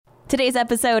Today's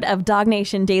episode of Dog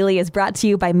Nation Daily is brought to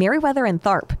you by Merriweather and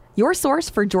Tharp, your source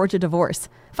for Georgia divorce.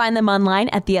 Find them online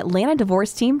at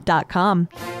theatlantadivorceteam.com.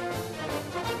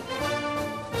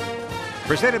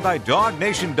 Presented by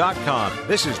DogNation.com.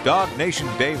 This is Dog Nation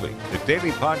Daily, the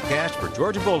daily podcast for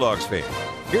Georgia Bulldogs fans.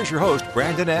 Here's your host,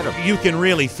 Brandon Adams. You can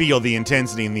really feel the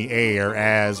intensity in the air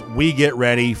as we get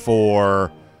ready for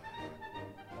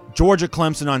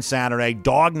Georgia-Clemson on Saturday,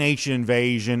 Dog Nation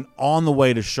invasion on the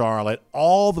way to Charlotte,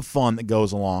 all the fun that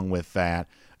goes along with that.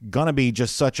 Gonna be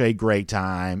just such a great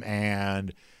time.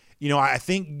 And, you know, I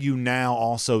think you now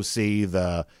also see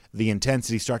the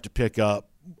intensity start to pick up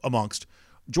amongst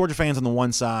Georgia fans on the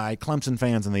one side, Clemson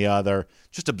fans on the other,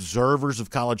 just observers of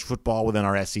college football within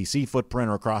our SEC footprint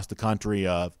or across the country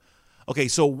of, okay,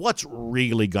 so what's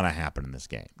really going to happen in this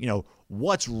game? You know,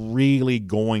 what's really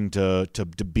going to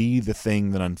be the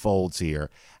thing that unfolds here?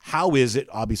 How is it,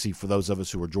 obviously, for those of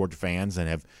us who are Georgia fans and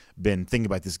have been thinking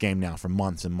about this game now for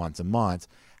months and months and months,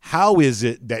 how is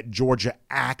it that Georgia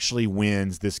actually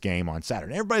wins this game on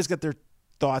Saturday? Everybody's got their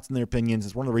thoughts and their opinions.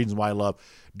 It's one of the reasons why I love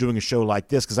doing a show like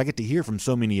this, because I get to hear from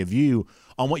so many of you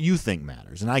on what you think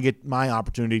matters. And I get my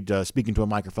opportunity to speak into a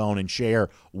microphone and share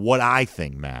what I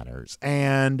think matters.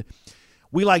 And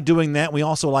we like doing that. We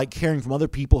also like hearing from other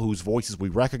people whose voices we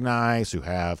recognize, who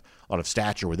have a lot of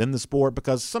stature within the sport,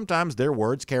 because sometimes their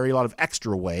words carry a lot of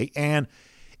extra weight. And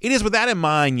it is with that in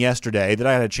mind yesterday that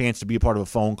I had a chance to be a part of a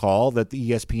phone call that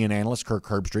the ESPN analyst Kirk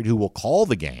Herbstreit, who will call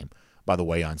the game, by the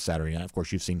way, on Saturday night. Of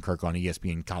course, you've seen Kirk on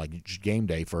ESPN College Game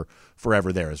Day for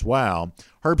forever there as well.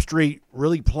 Herbstreit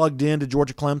really plugged into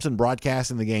Georgia-Clemson,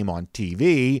 broadcasting the game on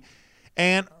TV,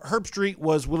 and Herbstreit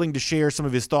was willing to share some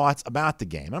of his thoughts about the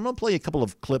game. I'm going to play a couple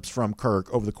of clips from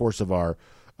Kirk over the course of our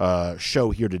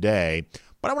show here today,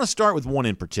 but I want to start with one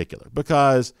in particular,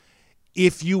 because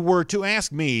if you were to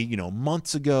ask me, you know,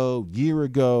 months ago, year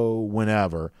ago,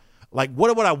 whenever, like,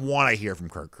 what would I want to hear from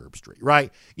Kirk Herbstreit,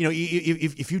 right? You know,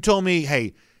 if you told me,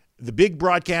 hey, the big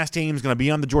broadcast team is going to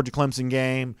be on the Georgia-Clemson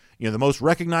game, you know, the most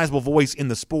recognizable voice in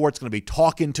the sport's going to be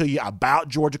talking to you about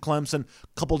Georgia-Clemson a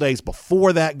couple days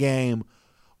before that game,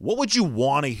 what would you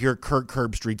want to hear Kirk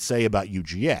Herbstreit say about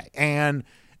UGA? And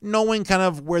knowing kind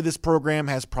of where this program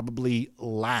has probably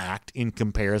lacked in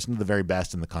comparison to the very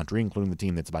best in the country, including the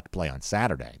team that's about to play on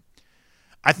Saturday,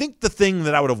 I think the thing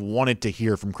that I would have wanted to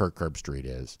hear from Kirk Herbstreit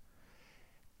is,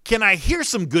 can I hear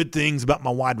some good things about my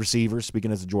wide receivers,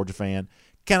 speaking as a Georgia fan?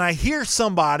 Can I hear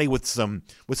somebody with some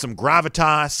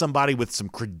gravitas, somebody with some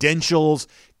credentials?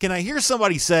 Can I hear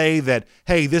somebody say that,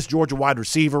 hey, this Georgia wide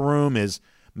receiver room is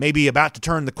maybe about to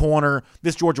turn the corner.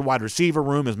 This Georgia wide receiver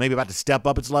room is maybe about to step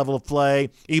up its level of play,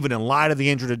 even in light of the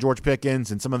injury to George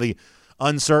Pickens and some of the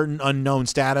uncertain, unknown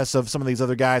status of some of these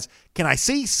other guys? Can I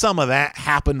see some of that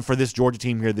happen for this Georgia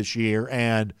team here this year?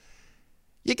 And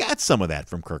you got some of that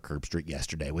from Kirk Herbstreit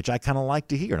yesterday, which I kind of like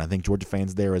to hear, and I think Georgia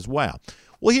fans there as well.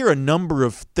 We'll hear a number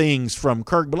of things from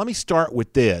Kirk, but let me start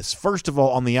with this. First of all,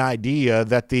 on the idea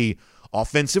that the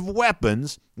offensive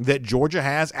weapons that Georgia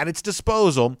has at its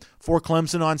disposal for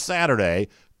Clemson on Saturday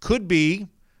could be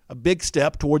a big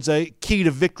step towards a key to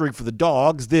victory for the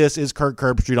Dogs. This is Kirk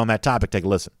Herbstreit on that topic. Take a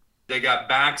listen. They got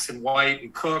backs and White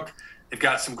and Cook. They've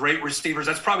got some great receivers.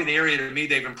 That's probably the area to me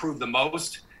they've improved the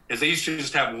most, is they used to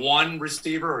just have one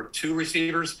receiver or two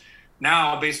receivers.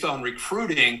 Now, based on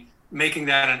recruiting, making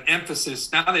that an emphasis,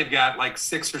 now they've got like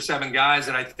 6 or 7 guys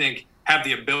that I think have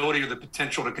the ability or the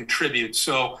potential to contribute.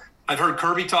 So I've heard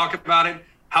Kirby talk about it.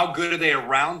 How good are they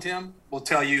around him will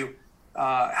tell you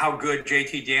how good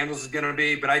JT Daniels is going to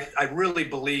be. But I really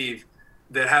believe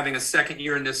that having a second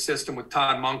year in this system with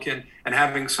Todd Monken and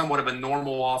having somewhat of a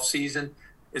normal offseason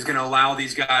is going to allow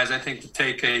these guys, I think, to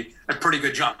take a pretty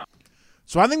good jump.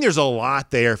 So I think there's a lot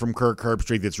there from Kirk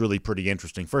Herbstreit that's really pretty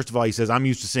interesting. First of all, he says, I'm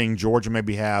used to seeing Georgia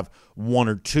maybe have 1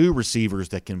 or 2 receivers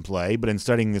that can play, but in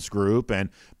studying this group and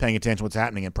paying attention to what's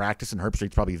happening in practice, and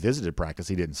Herbstreit's probably visited practice.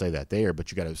 He didn't say that there, but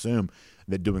you got to assume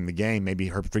that doing the game, maybe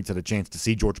Herbstreit's had a chance to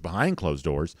see Georgia behind closed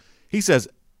doors. He says,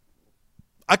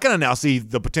 I kind of now see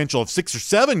the potential of 6 or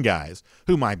 7 guys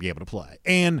who might be able to play.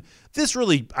 And this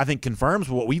really, I think, confirms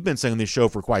what we've been saying on this show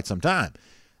for quite some time,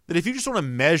 that if you just want to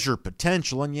measure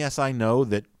potential, and yes, I know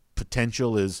that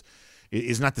potential is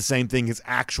not the same thing as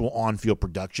actual on-field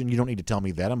production. You don't need to tell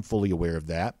me that. I'm fully aware of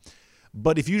that.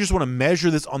 But if you just want to measure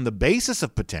this on the basis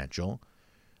of potential,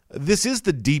 this is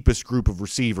the deepest group of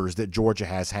receivers that Georgia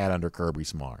has had under Kirby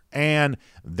Smart. And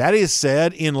that is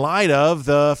said in light of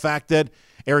the fact that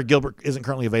Eric Gilbert isn't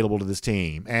currently available to this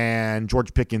team, and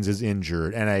George Pickens is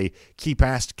injured, and a key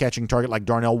pass-catching target like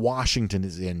Darnell Washington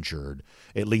is injured,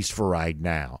 at least for right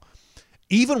now.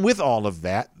 Even with all of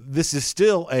that, this is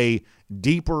still a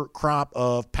deeper crop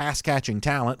of pass-catching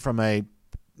talent from a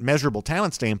measurable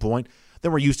talent standpoint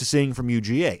than we're used to seeing from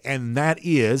UGA. And that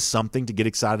is something to get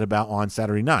excited about on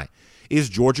Saturday night. Is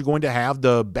Georgia going to have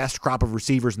the best crop of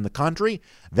receivers in the country?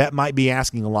 That might be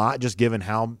asking a lot, just given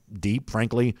how deep,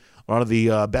 frankly, a lot of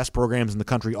the best programs in the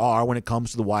country are when it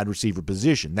comes to the wide receiver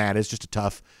position. That is just a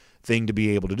tough thing to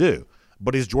be able to do.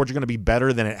 But is Georgia going to be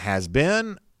better than it has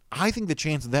been? I think the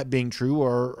chances of that being true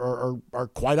are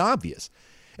quite obvious.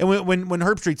 And when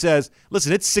Herbstreit says,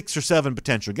 listen, it's 6 or 7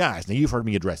 potential guys. Now, you've heard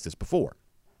me address this before.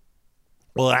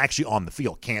 Well, it actually on the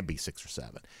field can't be 6 or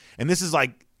 7. And this is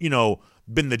like,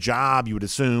 been the job you would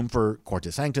assume for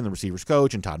Cortez Hankton, the receivers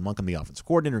coach, and Todd Monken, the offensive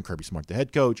coordinator, and Kirby Smart, the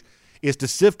head coach, is to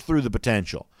sift through the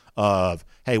potential of,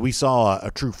 hey, we saw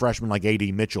a true freshman like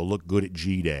A.D. Mitchell look good at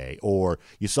G-Day, or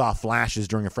you saw flashes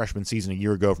during a freshman season a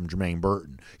year ago from Jermaine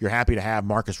Burton. You're happy to have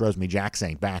Marcus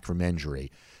Rosemy-Jacksaint back from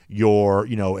injury. You're,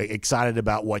 excited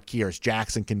about what Kearis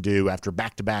Jackson can do after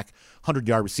back-to-back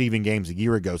 100-yard receiving games a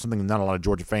year ago, something not a lot of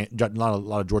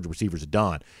Georgia receivers have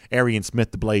done. Arian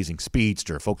Smith, the blazing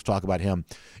speedster, folks talk about him,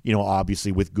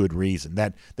 obviously with good reason.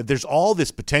 That there's all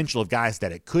this potential of guys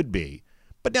that it could be,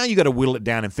 but now you got to whittle it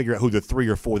down and figure out who the 3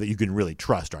 or 4 that you can really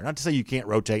trust are. Not to say you can't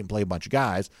rotate and play a bunch of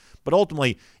guys, but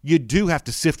ultimately you do have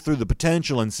to sift through the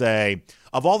potential and say,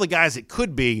 of all the guys it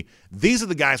could be, these are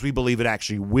the guys we believe it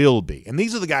actually will be. And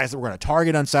these are the guys that we're going to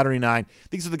target on Saturday night.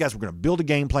 These are the guys we're going to build a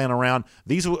game plan around.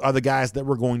 These are the guys that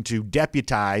we're going to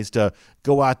deputize to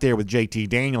go out there with JT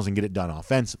Daniels and get it done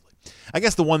offensively. I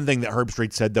guess the one thing that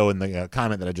Herbstreit said, though, in the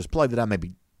comment that I just played that I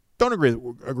maybe don't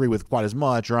agree with quite as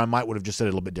much, or I might would have just said it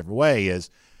a little bit different way,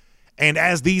 is, and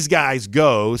as these guys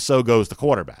go, so goes the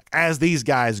quarterback. As these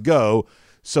guys go,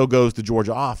 so goes the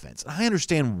Georgia offense. And I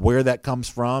understand where that comes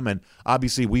from, and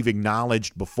obviously we've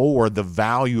acknowledged before the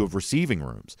value of receiving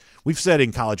rooms. We've said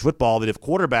in college football that if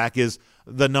quarterback is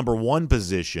the number 1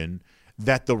 position,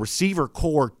 that the receiver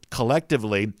core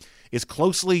collectively is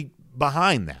closely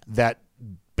behind that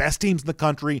best teams in the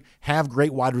country have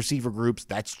great wide receiver groups.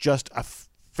 That's just a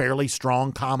fairly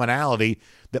strong commonality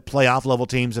that playoff level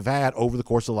teams have had over the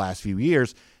course of the last few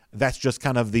years. That's just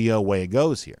kind of the way it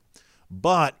goes here.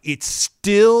 But it's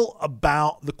still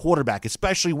about the quarterback,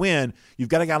 especially when you've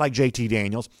got a guy like JT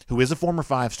Daniels, who is a former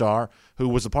 5-star, who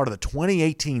was a part of the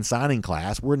 2018 signing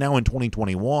class. We're now in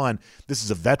 2021. This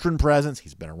is a veteran presence.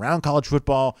 He's been around college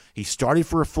football. He started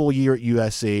for a full year at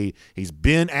USC. He's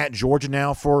been at Georgia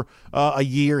now for a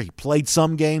year. He played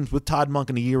some games with Todd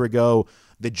Monken a year ago.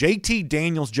 The JT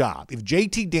Daniels job, if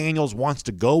JT Daniels wants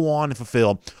to go on and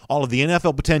fulfill all of the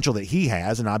NFL potential that he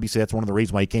has, and obviously that's one of the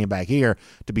reasons why he came back here,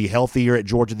 to be healthier at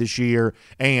Georgia this year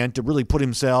and to really put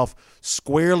himself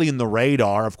squarely in the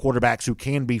radar of quarterbacks who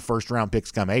can be first-round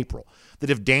picks come April,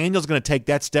 that if Daniels going to take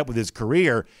that step with his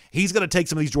career, he's going to take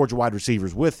some of these Georgia wide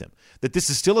receivers with him. That this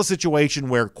is still a situation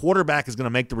where quarterback is going to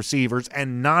make the receivers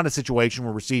and not a situation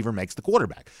where receiver makes the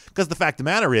quarterback. Because the fact of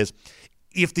the matter is,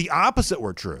 if the opposite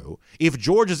were true, if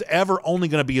Georgia's ever only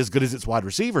going to be as good as its wide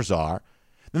receivers are,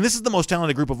 then this is the most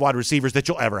talented group of wide receivers that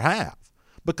you'll ever have.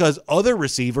 Because other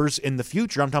receivers in the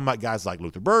future, I'm talking about guys like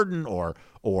Luther Burden or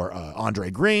Andre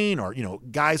Green, or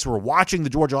guys who are watching the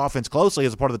Georgia offense closely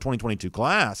as a part of the 2022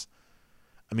 class.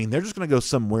 I mean, they're just going to go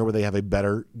somewhere where they have a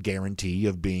better guarantee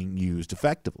of being used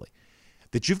effectively.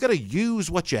 That you've got to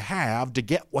use what you have to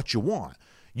get what you want.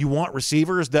 You want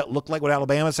receivers that look like what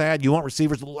Alabama's had? You want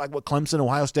receivers that look like what Clemson,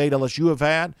 Ohio State, LSU have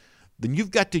had? Then you've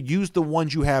got to use the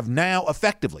ones you have now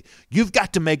effectively. You've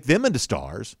got to make them into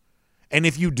stars. And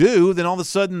if you do, then all of a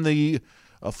sudden the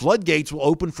floodgates will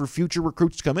open for future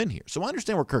recruits to come in here. So I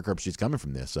understand where Kirk Herbstreit's coming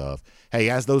from this of, hey,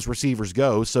 as those receivers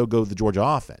go, so go the Georgia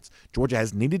offense. Georgia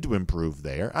has needed to improve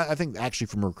there. I think actually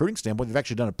from a recruiting standpoint, they've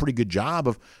actually done a pretty good job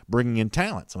of bringing in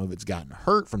talent. Some of it's gotten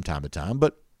hurt from time to time,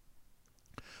 but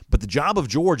the job of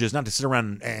Georgia is not to sit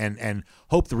around and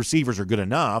hope the receivers are good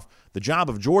enough. The job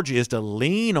of Georgia is to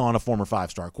lean on a former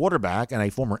 5-star quarterback and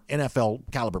a former NFL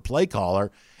caliber play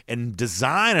caller and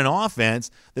design an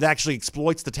offense that actually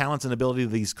exploits the talents and ability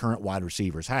that these current wide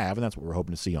receivers have, and that's what we're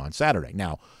hoping to see on Saturday.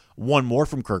 Now, one more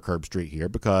from Kirk Herbstreit here,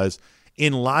 because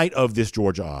in light of this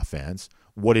Georgia offense,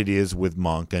 what it is with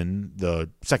Monken, the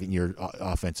second-year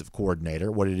offensive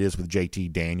coordinator, what it is with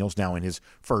JT Daniels, now in his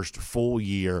first full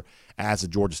year as a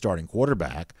Georgia starting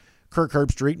quarterback, Kirk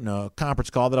Herbstreit, in a conference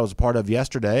call that I was a part of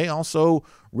yesterday, also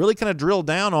really kind of drilled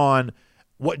down on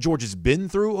what Georgia's been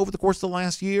through over the course of the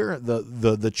last year,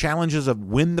 the challenges of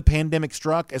when the pandemic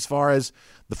struck as far as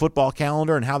the football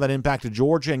calendar and how that impacted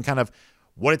Georgia, and kind of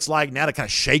what it's like now to kind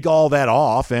of shake all that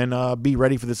off and be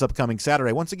ready for this upcoming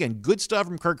Saturday. Once again, good stuff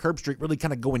from Kirk Herbstreit, really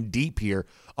kind of going deep here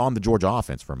on the Georgia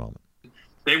offense for a moment.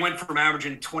 They went from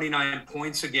averaging 29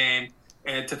 points a game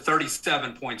and to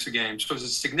 37 points a game. So it was a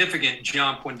significant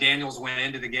jump when Daniels went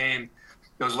into the game,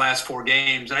 those last 4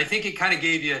 games. And I think it kind of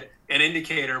gave you an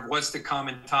indicator of what's to come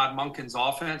in Todd Monken's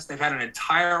offense. They've had an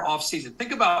entire offseason.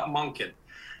 Think about Monken.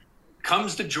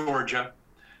 Comes to Georgia,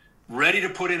 ready to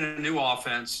put in a new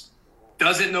offense,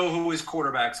 doesn't know who his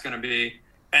quarterback's going to be,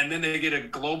 and then they get a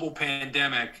global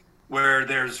pandemic where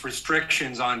there's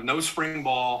restrictions on no spring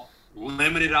ball,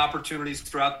 limited opportunities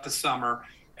throughout the summer,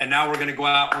 and now we're going to go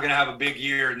out, we're going to have a big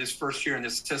year in this first year in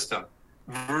this system.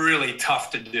 Really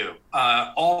tough to do.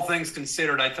 All things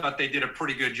considered, I thought they did a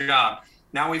pretty good job.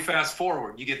 Now we fast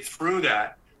forward. You get through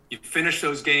that. You finish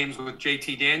those games with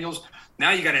JT Daniels.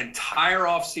 Now you got an entire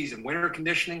offseason, winter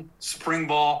conditioning, spring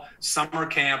ball, summer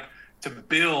camp to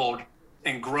build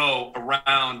and grow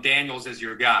around Daniels as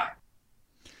your guy.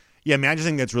 Yeah, I mean, I just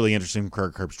think that's really interesting from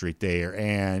Kirk Herbstreit there.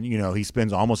 And, you know, he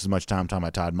spends almost as much time talking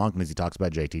about Todd Monken as he talks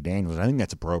about JT Daniels. I think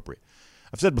that's appropriate.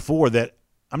 I've said before that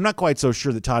I'm not quite so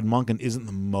sure that Todd Monken isn't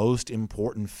the most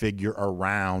important figure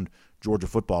around Georgia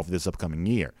football for this upcoming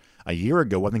year. A year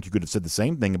ago, I think you could have said the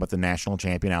same thing about the national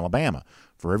champion Alabama.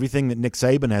 For everything that Nick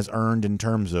Saban has earned in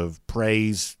terms of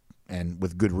praise, and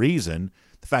with good reason,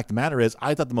 the fact of the matter is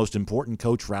I thought the most important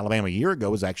coach for Alabama a year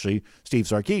ago was actually Steve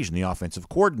Sarkisian, the offensive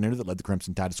coordinator that led the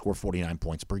Crimson Tide to score 49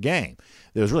 points per game.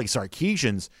 It was really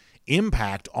Sarkisian's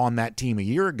impact on that team a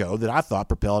year ago that I thought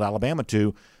propelled Alabama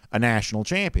to a national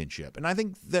championship. And I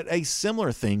think that a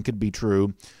similar thing could be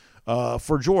true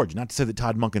for Georgia. Not to say that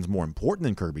Todd Monken's more important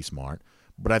than Kirby Smart,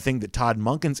 but I think that Todd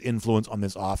Monken's influence on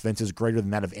this offense is greater than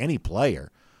that of any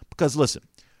player. Because, listen,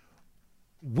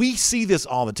 we see this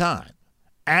all the time.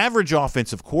 Average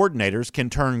offensive coordinators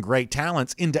can turn great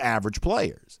talents into average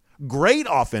players. Great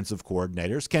offensive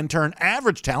coordinators can turn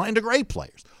average talent into great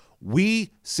players. We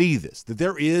see this, that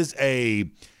there is a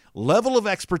level of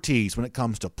expertise when it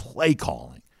comes to play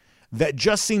calling that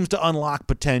just seems to unlock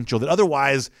potential that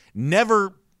otherwise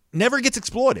never gets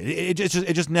exploited. It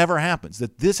just never happens.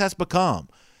 That this has become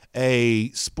a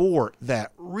sport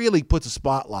that really puts a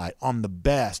spotlight on the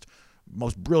best,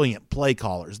 most brilliant play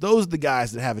callers. Those are the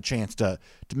guys that have a chance to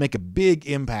make a big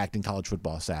impact in college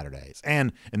football Saturdays.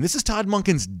 And this is Todd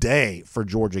Monken's day for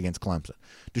Georgia against Clemson,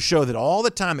 to show that all the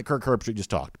time that Kirk Herbstreit just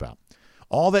talked about,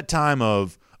 all that time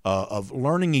of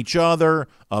learning each other,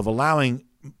 of allowing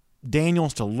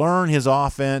Daniels to learn his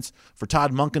offense, for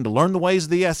Todd Monken to learn the ways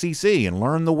of the SEC and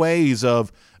learn the ways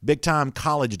of big-time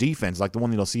college defense like the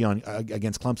one that you'll see on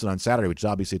against Clemson on Saturday, which is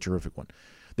obviously a terrific one.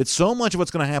 That so much of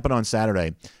what's going to happen on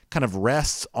Saturday kind of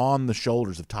rests on the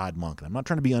shoulders of Todd Monken. I'm not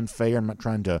trying to be unfair. I'm not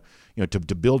trying to,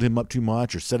 to build him up too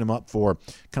much or set him up for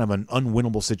kind of an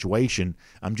unwinnable situation.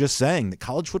 I'm just saying that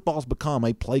college football has become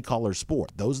a play caller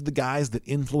sport. Those are the guys that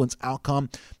influence outcome,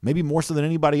 maybe more so than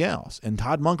anybody else. And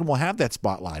Todd Monken will have that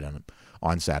spotlight on him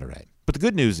on Saturday. But the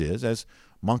good news is, as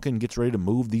Monken gets ready to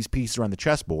move these pieces around the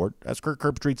chessboard, as Kirk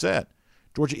Herbstreit said,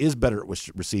 Georgia is better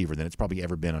at receiver than it's probably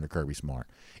ever been under Kirby Smart.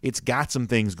 It's got some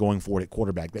things going for it at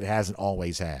quarterback that it hasn't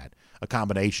always had, a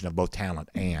combination of both talent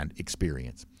and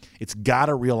experience. It's got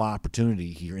a real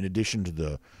opportunity here in addition to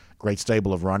the great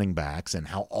stable of running backs, and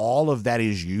how all of that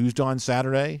is used on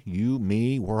Saturday. You,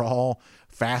 me, we're all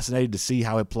fascinated to see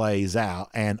how it plays out,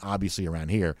 and obviously around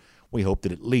here, we hope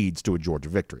that it leads to a Georgia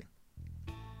victory.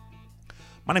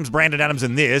 My name's Brandon Adams,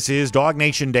 and this is Dog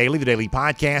Nation Daily, the daily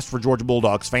podcast for Georgia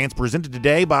Bulldogs fans, presented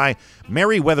today by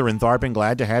Merriweather and Tharp. And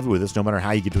glad to have you with us, no matter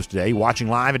how you get to us today, watching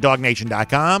live at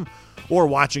DogNation.com or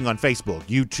watching on Facebook,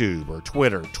 YouTube, or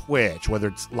Twitter, Twitch, whether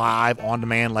it's live, on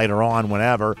demand, later on,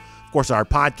 whenever. Of course, our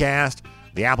podcast,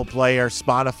 the Apple Player,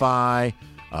 Spotify,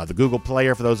 the Google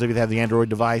Player for those of you that have the Android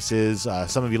devices.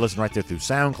 Some of you listen right there through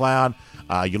SoundCloud.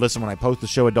 You listen when I post the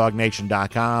show at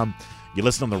DogNation.com. You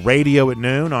listen on the radio at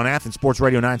noon on Athens Sports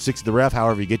Radio 960 The Ref,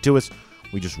 however you get to us.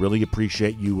 We just really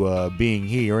appreciate you being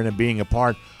here and being a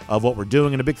part of what we're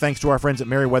doing. And a big thanks to our friends at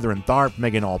Merriweather and Tharp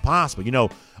making it all possible.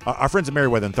 Our friends at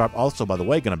Merriweather and Tharp also, by the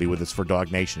way, going to be with us for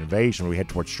Dog Nation Invasion when we head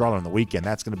towards Charlotte on the weekend.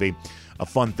 That's going to be a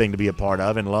fun thing to be a part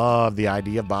of, and love the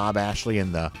idea of Bob, Ashley,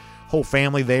 and the whole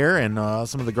family there, and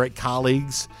some of the great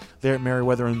colleagues there at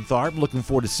Merriweather and Tharp. Looking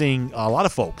forward to seeing a lot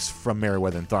of folks from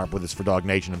Merriweather and Tharp with us for Dog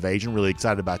Nation Invasion. Really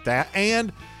excited about that,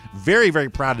 and very, very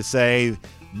proud to say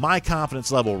my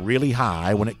confidence level really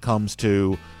high when it comes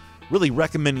to really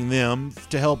recommending them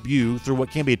to help you through what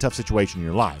can be a tough situation in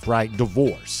your life, right?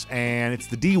 Divorce. And it's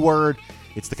the D word.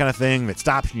 It's the kind of thing that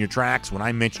stops you in your tracks when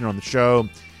I mention it on the show.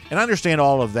 And I understand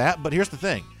all of that, but here's the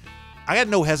thing. I got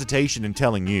no hesitation in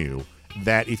telling you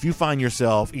that if you find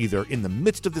yourself either in the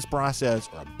midst of this process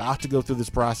or about to go through this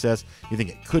process, you think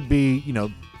it could be,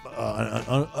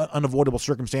 an unavoidable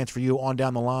circumstance for you on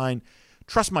down the line,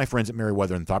 trust my friends at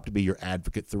Meriwether and Tharp to be your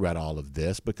advocate throughout all of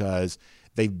this, because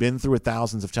they've been through it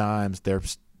thousands of times. They're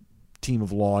a team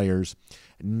of lawyers.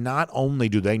 Not only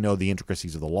do they know the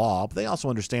intricacies of the law, but they also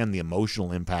understand the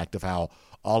emotional impact of how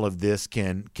all of this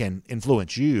can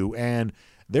influence you, and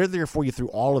they're there for you through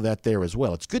all of that there as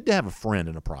well. It's good to have a friend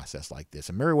in a process like this,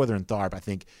 and Meriwether and Tharp, I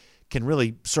think, can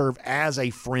really serve as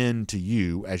a friend to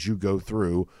you as you go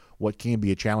through what can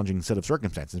be a challenging set of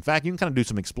circumstances. In fact, you can kind of do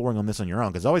some exploring on this on your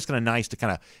own, because it's always kind of nice to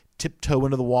kind of tiptoe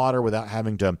into the water without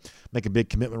having to make a big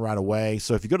commitment right away.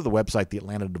 So if you go to the website,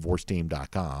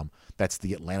 theatlantadivorceteam.com, that's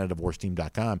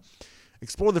theatlantadivorceteam.com,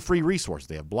 explore the free resources.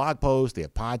 They have blog posts, they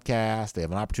have podcasts, they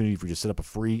have an opportunity for you to set up a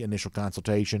free initial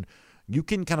consultation. You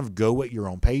can kind of go at your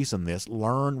own pace on this,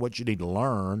 learn what you need to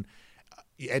learn,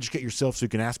 educate yourself so you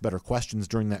can ask better questions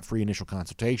during that free initial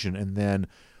consultation, and then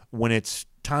when it's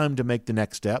time to make the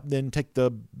next step, then take the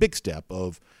big step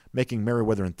of making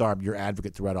Meriwether and Tharp your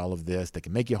advocate throughout all of this. They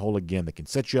can make you whole again. They can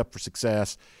set you up for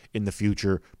success in the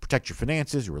future, protect your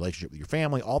finances, your relationship with your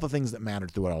family, all the things that matter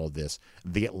throughout all of this.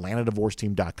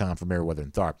 TheAtlantaDivorceTeam.com for Meriwether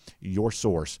and Tharp, your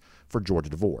source for Georgia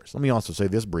divorce. Let me also say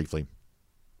this briefly.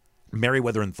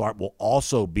 Meriwether and Tharp will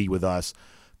also be with us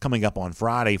coming up on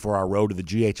Friday for our road to the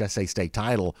GHSA state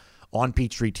title on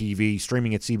Peachtree TV,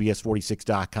 streaming at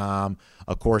CBS46.com.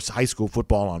 Of course, high school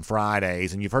football on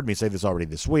Fridays. And you've heard me say this already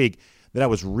this week, that I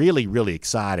was really, really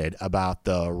excited about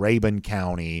the Rabun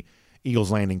County Eagles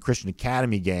Landing Christian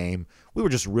Academy game. We were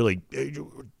just really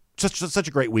such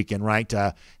a great weekend, right?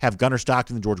 To have Gunnar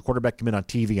Stockton, the Georgia quarterback, come in on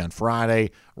TV on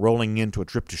Friday, rolling into a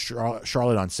trip to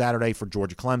Charlotte on Saturday for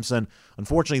Georgia Clemson.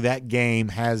 Unfortunately, that game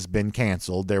has been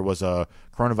canceled. There was a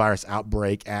coronavirus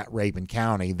outbreak at Rabun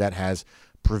County that has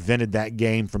prevented that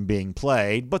game from being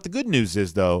played. But the good news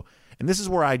is, though, and this is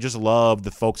where I just love the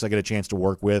folks I get a chance to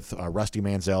work with, Rusty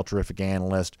Manziel, terrific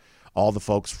analyst, all the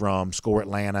folks from Score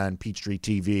Atlanta and Peachtree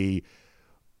TV,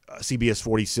 CBS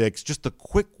 46, just the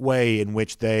quick way in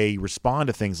which they respond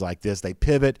to things like this. They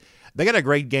pivot. They got a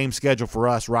great game schedule for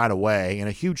us right away, and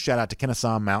a huge shout-out to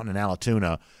Kennesaw Mountain and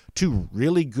Allatoona, two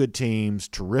really good teams,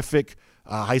 terrific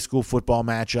high school football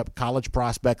matchup, college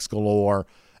prospects galore.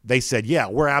 They said, yeah,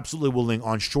 we're absolutely willing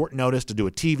on short notice to do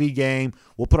a TV game.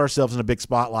 We'll put ourselves in a big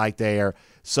spotlight there.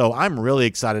 So I'm really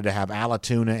excited to have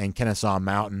Allatoona and Kennesaw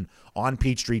Mountain on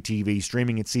Peachtree TV,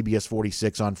 streaming at CBS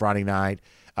 46 on Friday night.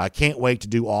 Can't wait to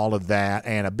do all of that.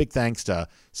 And a big thanks to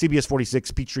CBS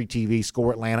 46, Peachtree TV,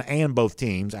 Score Atlanta, and both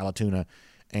teams, Allatoona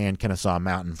and Kennesaw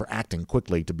Mountain, for acting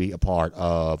quickly to be a part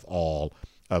of all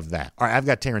of that. All right, I've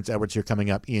got Terrence Edwards here coming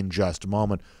up in just a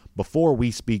moment. Before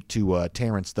we speak to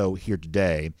Terrence, though, here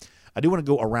today, I do want to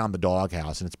go around the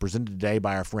doghouse, and it's presented today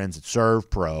by our friends at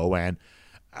ServPro. And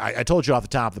I told you off the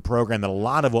top of the program that a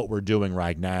lot of what we're doing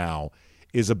right now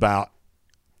is about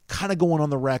kind of going on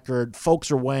the record. Folks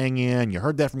are weighing in. You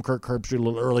heard that from Kirk Herbstreit a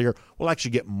little earlier. We'll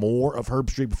actually get more of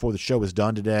Herbstreit before the show is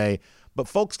done today. But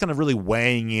folks kind of really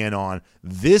weighing in on,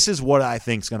 this is what I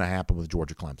think is going to happen with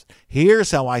Georgia Clemson.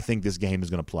 Here's how I think this game is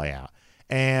going to play out.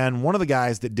 And one of the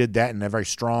guys that did that in a very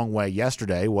strong way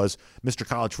yesterday was Mr.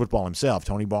 College Football himself,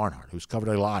 Tony Barnhart, who's covered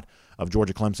a lot of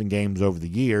Georgia Clemson games over the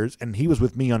years. And he was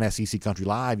with me on SEC Country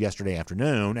Live yesterday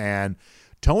afternoon. And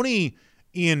Tony,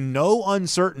 in no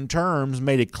uncertain terms,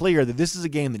 made it clear that this is a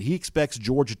game that he expects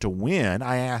Georgia to win.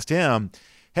 I asked him,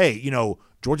 hey,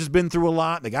 Georgia's been through a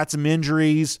lot. They got some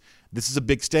injuries. This is a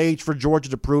big stage for Georgia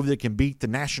to prove that it can beat the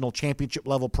national championship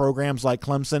level programs like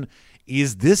Clemson.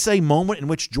 Is this a moment in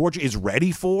which Georgia is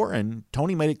ready for? And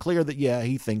Tony made it clear that, yeah,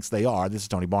 he thinks they are. This is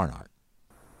Tony Barnhart.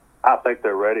 I think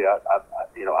they're ready.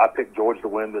 I picked Georgia to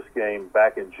win this game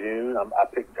back in June.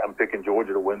 I'm picking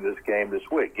Georgia to win this game this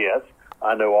week. Yes,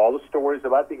 I know all the stories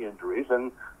about the injuries,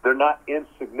 and they're not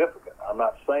insignificant. I'm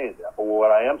not saying that. But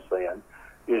what I am saying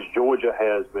is Georgia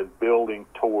has been building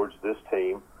towards this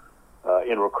team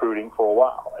in recruiting for a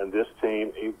while. And this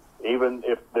team, even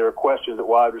if there are questions at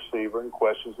wide receiver and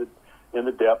questions in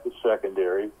the depth of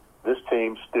secondary, this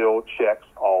team still checks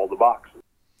all the boxes.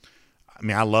 I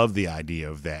mean, I love the idea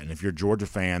of that. And if you're a Georgia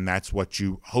fan, that's what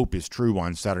you hope is true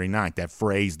on Saturday night, that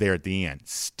phrase there at the end,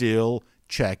 still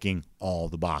checking all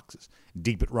the boxes.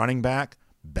 Deep at running back,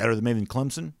 better than maybe than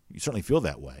Clemson? You certainly feel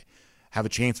that way. Have a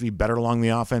chance to be better along the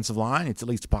offensive line? It's at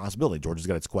least a possibility. Georgia's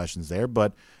got its questions there,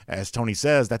 but as Tony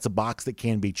says, that's a box that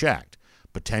can be checked.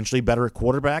 Potentially better at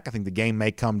quarterback. I think the game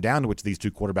may come down to which these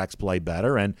two quarterbacks play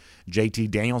better, and JT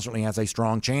Daniels certainly has a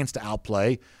strong chance to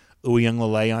outplay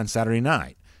Uiagalelei on Saturday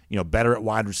night. Better at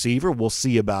wide receiver. We'll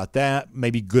see about that.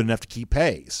 Maybe good enough to keep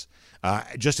pace.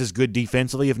 Just as good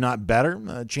defensively, if not better.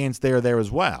 A chance there as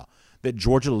well. That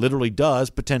Georgia literally does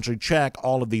potentially check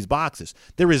all of these boxes.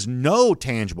 There is no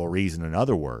tangible reason, in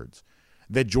other words,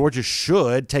 that Georgia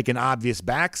should take an obvious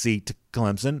backseat to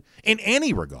Clemson in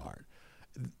any regard.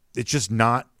 It's just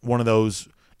not one of those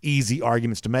easy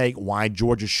arguments to make why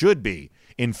Georgia should be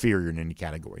inferior in any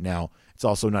category. Now, it's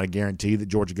also not a guarantee that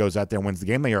Georgia goes out there and wins the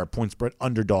game. They are a point spread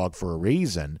underdog for a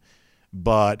reason.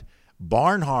 But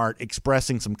Barnhart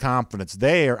expressing some confidence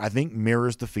there, I think,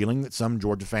 mirrors the feeling that some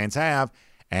Georgia fans have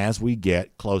as we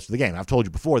get close to the game. I've told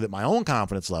you before that my own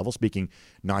confidence level, speaking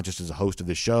not just as a host of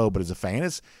this show but as a fan,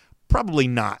 is probably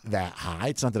not that high.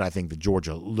 It's not that I think that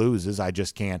Georgia loses. I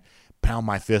just can't pound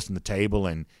my fist on the table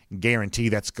and guarantee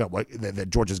that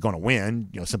Georgia's going to win,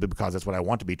 simply because that's what I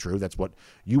want to be true. That's what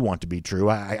you want to be true.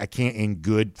 I can't in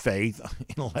good faith,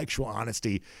 intellectual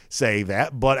honesty, say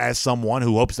that. But as someone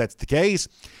who hopes that's the case,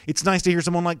 it's nice to hear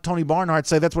someone like Tony Barnhart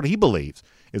say that's what he believes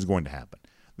is going to happen.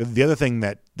 The other thing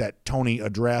that Tony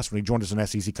addressed when he joined us on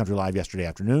SEC Country Live yesterday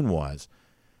afternoon was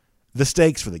the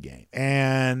stakes for the game.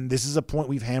 And this is a point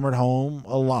we've hammered home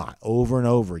a lot, over and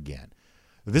over again.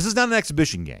 This is not an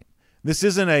exhibition game. This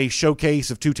isn't a showcase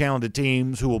of two talented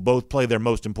teams who will both play their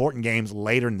most important games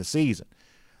later in the season.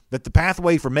 That the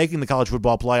pathway for making the college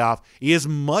football playoff is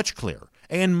much clearer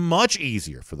and much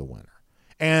easier for the winner.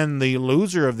 And the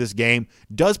loser of this game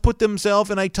does put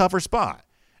themselves in a tougher spot.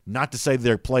 Not to say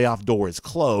their playoff door is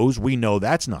closed. We know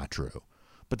that's not true.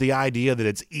 But the idea that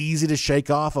it's easy to shake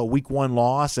off a week one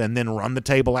loss and then run the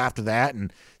table after that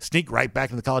and sneak right back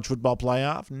into the college football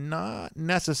playoff, not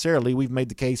necessarily. We've made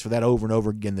the case for that over and over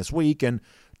again this week, and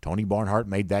Tony Barnhart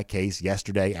made that case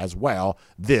yesterday as well.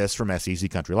 This from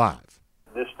SEC Country Live.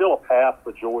 There's still a path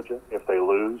for Georgia if they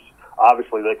lose.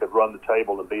 Obviously, they could run the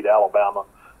table and beat Alabama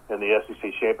in the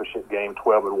SEC championship game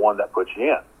 12-1. That puts you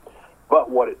in. But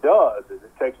what it does is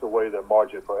it takes away their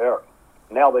margin for error.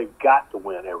 Now they've got to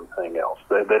win everything else.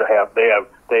 They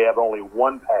have only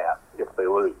one path if they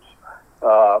lose.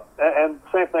 And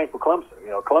same thing for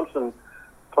Clemson.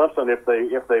 Clemson,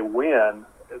 if they win,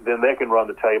 then they can run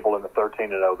the table, and the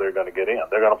 13-0 they're going to get in.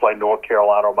 They're going to play North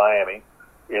Carolina or Miami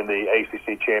in the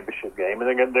ACC championship game,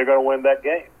 and they're going to win that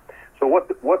game. So what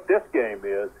this game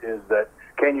is that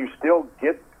can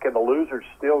the losers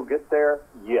still get there?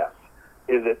 Yes.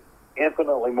 Is it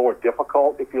infinitely more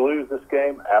difficult if you lose this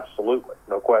game? Absolutely,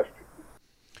 no question.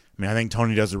 I think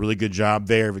Tony does a really good job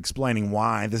there of explaining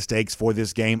why the stakes for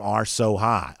this game are so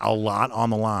high. A lot on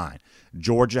the line.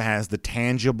 Georgia has the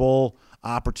tangible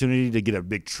opportunity to get a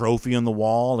big trophy on the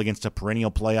wall against a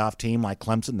perennial playoff team like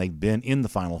Clemson. They've been in the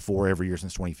Final Four every year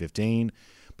since 2015.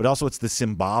 But also it's the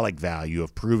symbolic value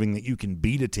of proving that you can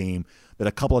beat a team that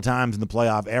a couple of times in the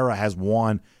playoff era has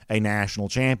won a national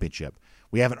championship.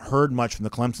 We haven't heard much from the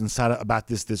Clemson side about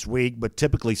this week, but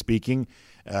typically speaking,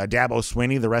 Dabo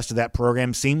Swinney, the rest of that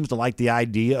program, seems to like the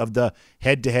idea of the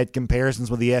head-to-head comparisons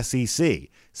with the SEC.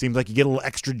 Seems like you get a little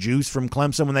extra juice from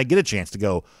Clemson when they get a chance to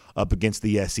go up against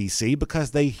the SEC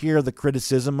because they hear the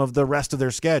criticism of the rest of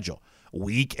their schedule.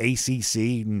 Weak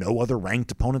ACC, no other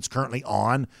ranked opponents currently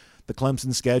on the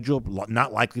Clemson schedule,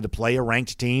 not likely to play a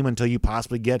ranked team until you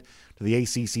possibly get to the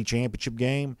ACC championship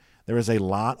game. There is a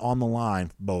lot on the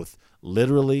line, both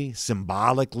literally,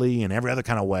 symbolically, and every other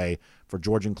kind of way for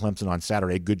Georgia and Clemson on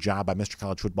Saturday. Good job by Mr.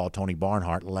 College Football Tony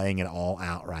Barnhart laying it all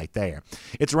out right there.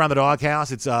 It's Around the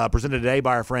Doghouse. It's presented today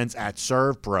by our friends at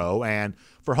ServPro. And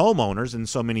for homeowners, and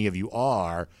so many of you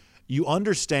are, you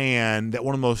understand that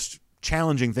one of the most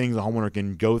challenging things a homeowner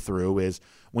can go through is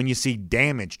when you see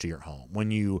damage to your home.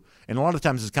 And a lot of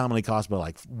times it's commonly caused by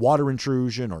like water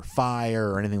intrusion or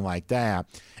fire or anything like that.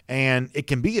 And it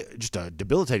can be just a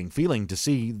debilitating feeling to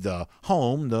see the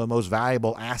home, the most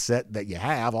valuable asset that you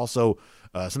have, also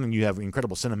something you have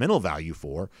incredible sentimental value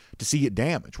for, to see it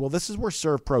damaged. Well, this is where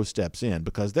ServPro steps in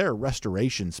because their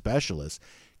restoration specialists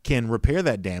can repair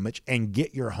that damage and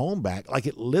get your home back like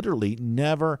it literally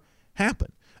never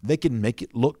happened. They can make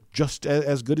it look just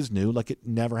as good as new, like it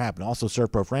never happened. Also,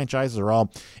 ServPro franchises are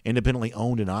all independently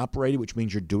owned and operated, which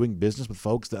means you're doing business with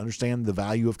folks that understand the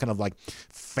value of kind of like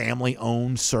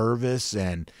family-owned service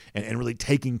and really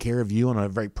taking care of you on a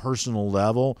very personal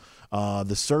level.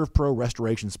 The ServPro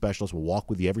restoration specialist will walk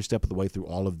with you every step of the way through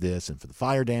all of this. And for the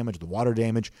fire damage, the water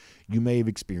damage you may have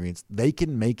experienced, they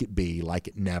can make it be like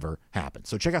it never happened.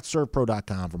 So check out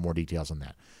ServPro.com for more details on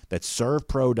that. That's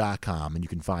ServPro.com, and you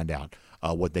can find out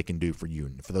what they can do for you.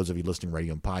 And for those of you listening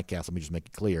radio and podcasts, let me just make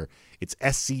it clear. It's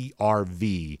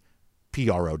ServPro.com.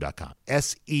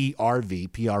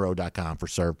 ServPro.com for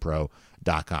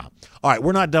ServPro.com. All right,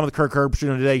 we're not done with Kirk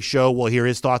Herbstreit on today's show. We'll hear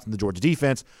his thoughts on the Georgia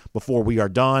defense before we are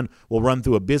done. We'll run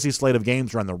through a busy slate of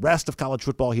games around the rest of college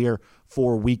football here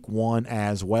for week one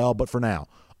as well. But for now,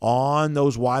 on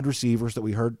those wide receivers that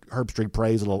we heard Herbstreit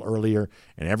praise a little earlier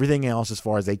and everything else as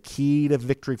far as a key to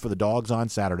victory for the Dogs on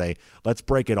Saturday. Let's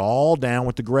break it all down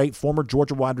with the great former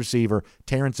Georgia wide receiver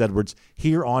Terrence Edwards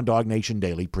here on Dog Nation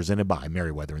Daily, presented by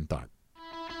Merriweather and Tharp.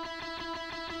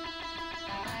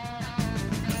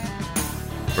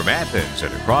 From Athens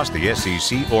and across the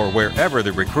SEC or wherever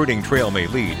the recruiting trail may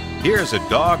lead, here's a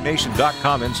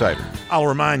DogNation.com insider. I'll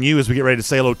remind you as we get ready to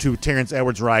say hello to Terrence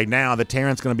Edwards right now that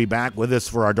Terrence is going to be back with us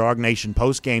for our Dog Nation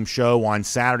postgame show on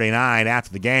Saturday night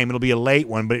after the game. It'll be a late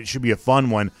one, but it should be a fun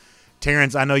one.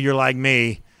 Terrence, I know you're like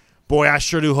me. Boy, I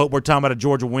sure do hope we're talking about a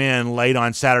Georgia win late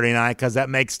on Saturday night because that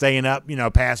makes staying up,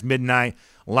 past midnight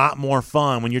a lot more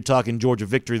fun when you're talking Georgia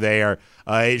victory there.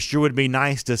 It sure would be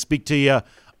nice to speak to you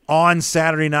on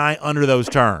Saturday night under those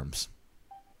terms.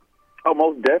 Oh,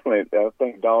 most definitely. I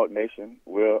think Dog Nation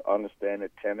will understand the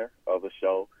tenor of the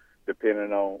show,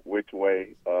 depending on which way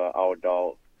our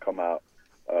dogs come out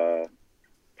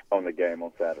on the game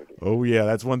on Saturday. Oh, yeah,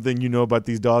 that's one thing you know about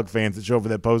these Dog fans that show up for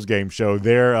that post-game show.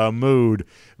 Their mood,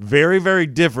 very, very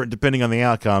different depending on the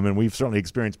outcome, and we've certainly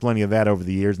experienced plenty of that over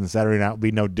the years, and Saturday night will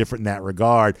be no different in that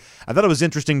regard. I thought it was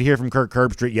interesting to hear from Kirk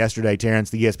Herbstreit yesterday, Terrence,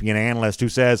 the ESPN analyst, who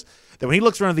says that when he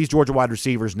looks around at these Georgia wide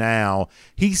receivers now,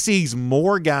 he sees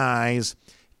more guys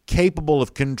capable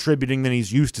of contributing than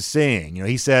he's used to seeing.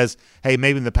 He says, hey,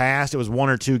 maybe in the past it was one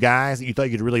or two guys that you thought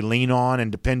you could really lean on and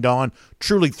depend on,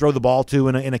 truly throw the ball to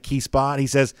in a key spot. He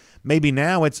says maybe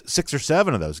now it's 6 or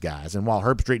 7 of those guys. And while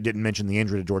Herbstreit didn't mention the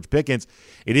injury to George Pickens,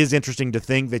 it is interesting to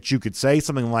think that you could say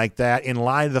something like that in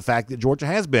light of the fact that Georgia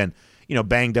has been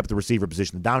banged up at the receiver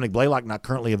position. Dominic Blaylock not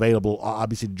currently available,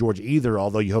 obviously, to Georgia either,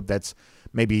 although you hope that's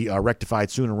maybe rectified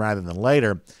sooner rather than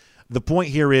later. The point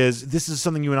here is this is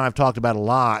something you and I have talked about a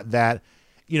lot, that,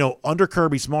 under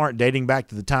Kirby Smart, dating back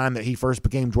to the time that he first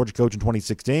became Georgia coach in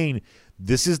 2016,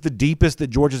 this is the deepest that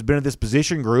Georgia's been at this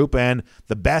position group and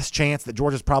the best chance that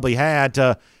Georgia's probably had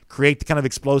to create the kind of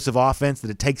explosive offense that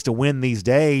it takes to win these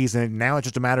days. And now it's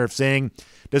just a matter of seeing,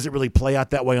 does it really play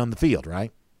out that way on the field,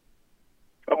 right?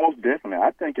 Most definitely.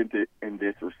 I think in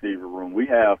this receiver room, we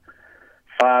have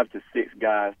 5 to 6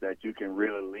 guys that you can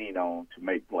really lean on to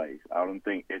make plays. I don't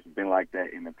think it's been like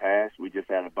that in the past. We just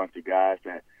had a bunch of guys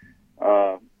that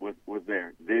was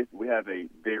there. We have a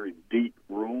very deep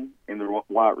room in the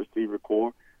wide receiver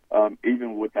core,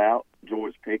 even without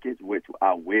George Pickens, which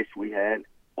I wish we had,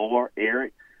 or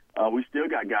Eric. We still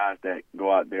got guys that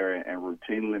go out there and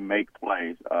routinely make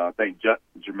plays. I think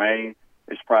Jermaine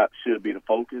should be the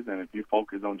focus, and if you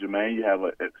focus on Jermaine, you have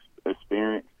an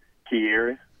experienced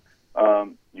Kearis.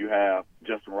 You have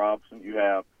Justin Robinson, you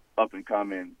have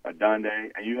up-and-coming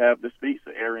Adonde, and you have the speaks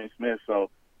of Arian Smith. So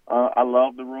I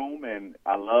love the room, and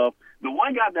I love – the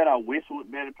one guy that I wish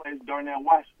would better play is Darnell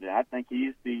Washington. I think he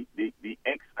is the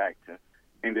X factor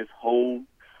in this whole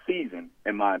season,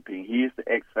 in my opinion. He is the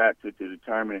X factor to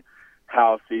determine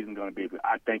how a season's going to be. But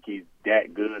I think he's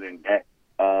that good and that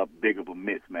big of a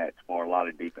mismatch for a lot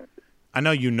of defenses. I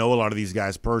know you know a lot of these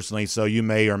guys personally, so you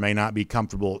may or may not be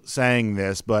comfortable saying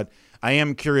this, but I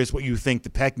am curious what you think the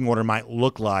pecking order might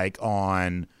look like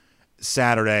on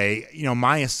Saturday.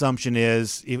 My assumption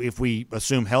is if we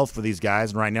assume health for these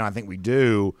guys, and right now I think we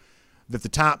do, that the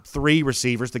top 3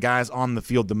 receivers, the guys on the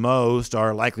field the most,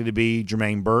 are likely to be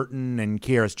Jermaine Burton and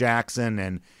Kearis Jackson.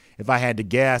 And if I had to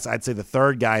guess, I'd say the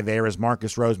third guy there is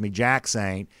Marcus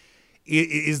Rosemy-Jacksaint.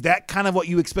 Is that kind of what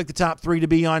you expect the top 3 to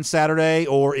be on Saturday,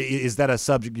 or is that a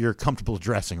subject you're comfortable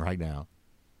addressing right now?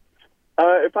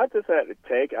 If I just had to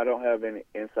take, I don't have any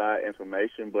inside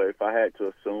information, but if I had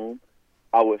to assume,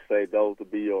 I would say those would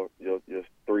be your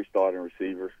 3 starting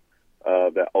receivers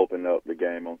that open up the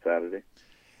game on Saturday.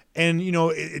 And,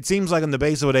 it seems like on the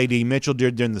base of what A.D. Mitchell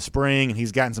did during the spring, and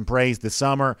he's gotten some praise this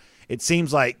summer, it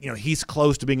seems like, he's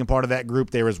close to being a part of that group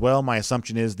there as well. My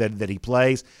assumption is that he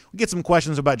plays. We get some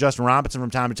questions about Justin Robinson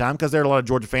from time to time because there are a lot of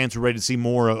Georgia fans who are ready to see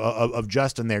more of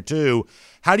Justin there too.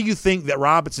 How do you think that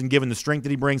Robinson, given the strength that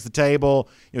he brings to the table,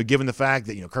 given the fact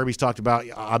that, Kirby's talked about,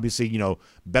 obviously,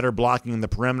 better blocking in the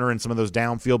perimeter and some of those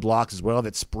downfield blocks as well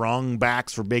that sprung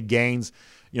backs for big gains,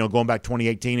 going back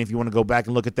 2018, if you want to go back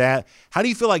and look at that. How do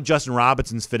you feel like Justin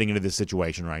Robinson's fitting into this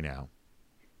situation right now?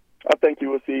 I think you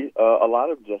will see a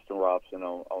lot of Justin Robinson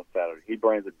on Saturday. He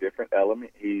brings a different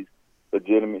element. He's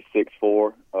legitimate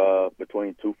 6'4",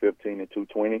 between 215 and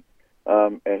 220,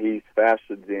 and he's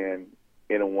faster than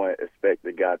anyone expect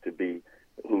the guy to be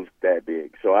who's that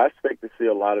big. So I expect to see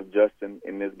a lot of Justin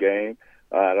in this game.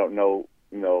 I don't know,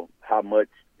 how much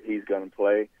he's going to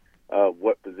play,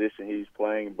 what position he's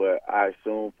playing, but I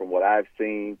assume from what I've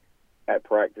seen at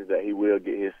practice that he will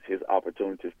get his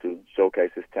opportunities to showcase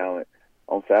his talent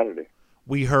on Saturday.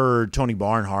 we heard Tony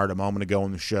Barnhart a moment ago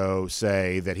on the show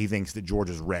say that he thinks that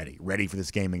Georgia's ready for this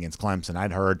game against Clemson.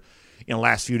 I'd heard in the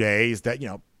last few days that,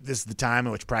 this is the time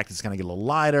in which practice is going to get a little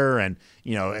lighter. And,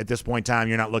 at this point in time,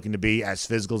 you're not looking to be as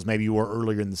physical as maybe you were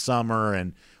earlier in the summer.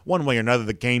 And one way or another,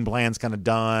 the game plan's kind of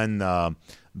done.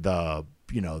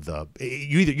 You're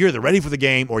either ready for the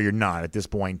game or you're not at this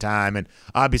point in time. And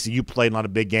obviously you played a lot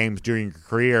of big games during your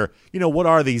career. What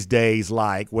are these days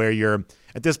like where you're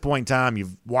at this point in time,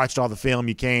 you've watched all the film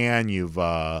you can, you've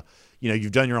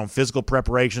done your own physical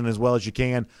preparation as well as you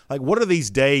can. Like, what are these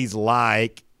days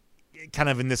like kind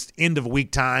of in this end of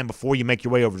week time before you make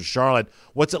your way over to Charlotte?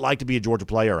 What's it like to be a Georgia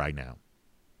player right now?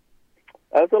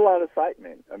 There's a lot of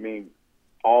excitement. I mean,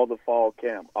 all the fall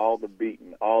camp, all the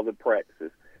beating, all the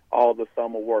practices, all the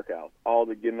summer workouts, all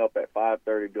the getting up at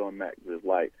 5:30 doing matches,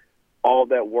 like all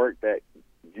that work that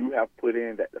you have put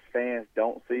in that the fans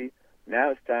don't see.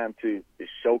 Now it's time to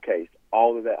showcase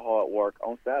all of that hard work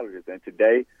on Saturdays. And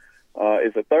today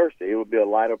is a Thursday. It will be a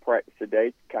lighter practice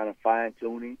today, kind of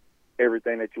fine-tuning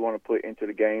everything that you want to put into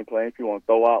the game plan. If you want to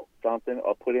throw out something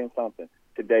or put in something,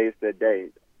 today is the day.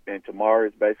 And tomorrow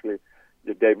is basically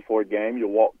the day before the game. You'll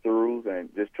walk throughs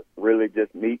and just really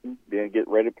just meeting, then get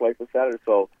ready to play for Saturday.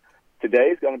 So today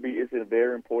is going to be it's a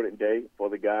very important day for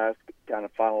the guys, kind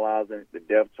of finalizing the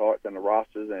depth charts and the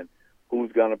rosters and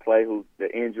who's going to play, who's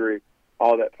the injury,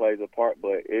 all that plays a part.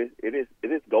 But it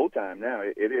is go time now.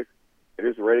 It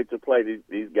is ready to play.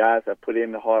 These guys have put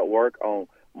in the hard work on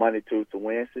Monday, Tuesday,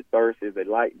 Wednesday. Thursday is a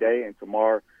light day, and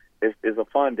tomorrow is a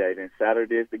fun day. Then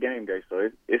Saturday is the game day. So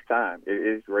it's time. It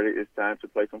is ready. It's time to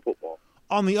play some football.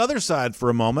 On the other side for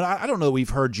a moment, I don't know we've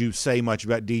heard you say much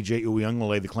about DJ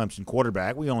Uiagalelei, the Clemson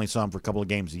quarterback. We only saw him for a couple of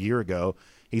games a year ago.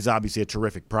 He's obviously a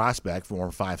terrific prospect,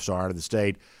 former 5-star out of the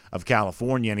state of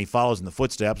California, and he follows in the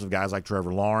footsteps of guys like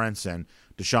Trevor Lawrence and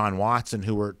Deshaun Watson,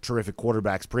 who were terrific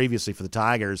quarterbacks previously for the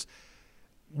Tigers.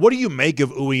 What do you make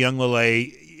of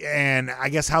Uiagalelei, and I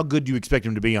guess how good do you expect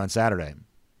him to be on Saturday?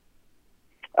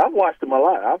 I've watched him a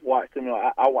lot. I've watched him.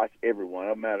 I watch everyone,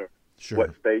 no matter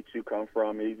what state you come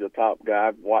from. He's a top guy.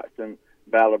 I've watched him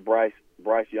battle Bryce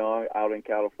Young out in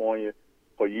California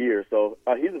for years. So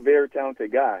he's a very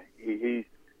talented guy. He's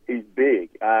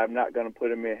big. I'm not going to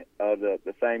put him in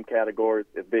the same category as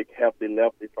the big, healthy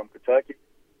lefty from Kentucky,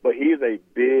 but he's a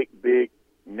big,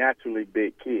 naturally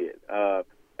big kid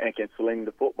and can sling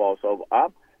the football. So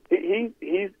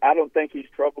he's. I don't think he's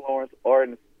Trevor Lawrence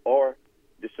or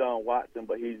Deshaun Watson,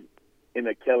 but he's in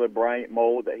a Kelly Bryant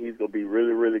mode that he's going to be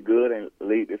really, really good and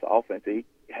lead this offense. He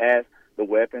has the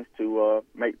weapons to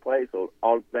make plays. So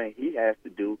all the thing he has to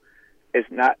do is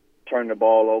not turn the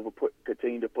ball over,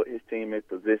 continue to put his team in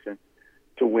position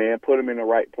to win, put him in the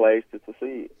right place to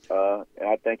succeed. And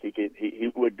I think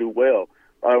he would do well.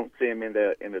 I don't see him in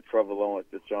the Trevor Lawrence,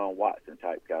 Deshaun Watson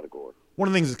type category. One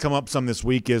of the things that's come up some this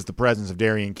week is the presence of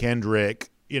Darian Kendrick,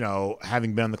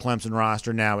 having been on the Clemson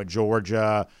roster, now at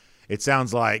Georgia. It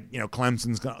sounds like,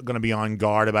 Clemson's going to be on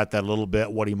guard about that a little bit,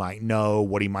 what he might know,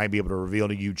 what he might be able to reveal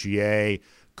to UGA.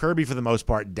 Kirby, for the most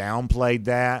part, downplayed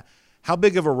that. How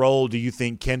big of a role do you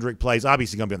think Kendrick plays?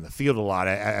 Obviously going to be on the field a lot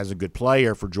as a good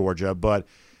player for Georgia, but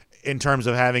in terms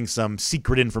of having some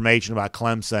secret information about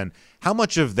Clemson, how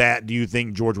much of that do you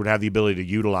think Georgia would have the ability to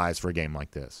utilize for a game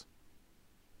like this?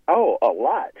 Oh, a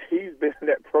lot. He's been in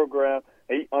that program.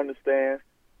 He understands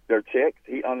their checks.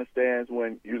 He understands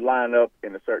when you line up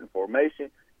in a certain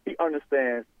formation. He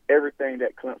understands everything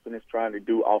that Clemson is trying to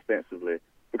do offensively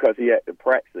because he had to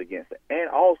practice against it. And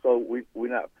also,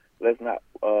 let's not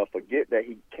forget that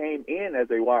he came in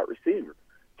as a wide receiver.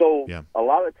 So a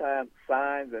lot of times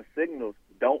signs and signals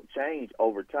don't change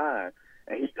over time.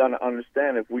 And he's going to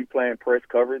understand if we play in press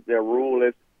coverage, their rule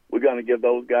is we're going to give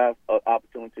those guys an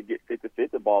opportunity to get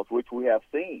 50-50 balls, which we have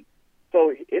seen.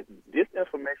 So this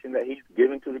information that he's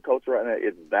giving to the coach right now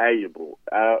is valuable.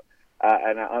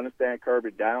 And I understand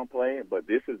Kirby downplaying, but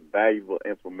this is valuable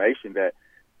information that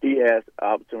he has the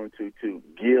opportunity to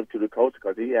give to the coach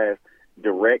because he has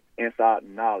direct inside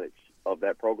knowledge of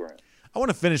that program. I want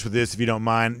to finish with this, if you don't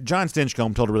mind. John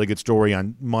Stinchcomb told a really good story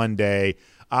on Monday.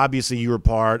 Obviously, you were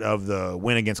part of the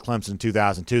win against Clemson in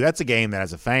 2002. That's a game that,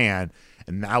 as a fan,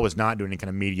 and I was not doing any kind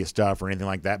of media stuff or anything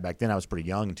like that back then. I was pretty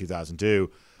young in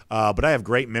 2002. But I have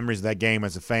great memories of that game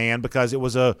as a fan because it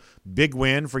was a big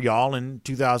win for y'all in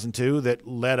 2002 that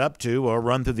led up to a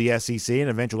run through the SEC and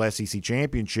eventual SEC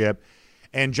championship.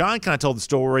 And John kind of told the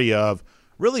story of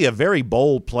really a very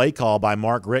bold play call by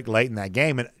Mark Richt late in that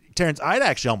game. And Terrence, I'd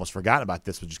actually almost forgotten about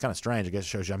this, which is kind of strange. I guess it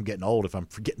shows you I'm getting old if I'm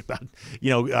forgetting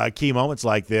about key moments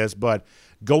like this. But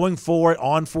going for it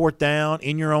on fourth down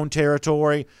in your own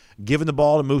territory, giving the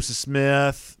ball to Musa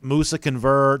Smith, Musa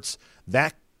converts.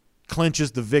 That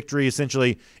clinches the victory,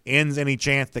 essentially ends any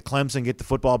chance that Clemson get the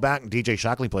football back. And DJ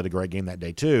Shockley played a great game that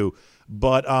day too.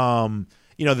 But,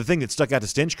 the thing that stuck out to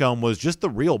Stinchcomb was just the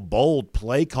real bold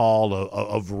play call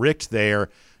of Richt there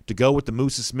to go with the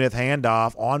Musa Smith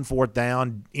handoff on 4th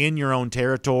down in your own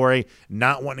territory,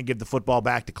 not wanting to give the football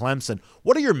back to Clemson.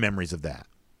 What are your memories of that?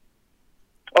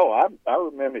 Oh, I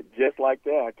remember it just like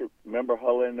that. I could remember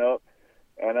huddling up,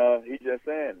 and he just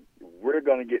saying, we're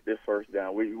going to get this first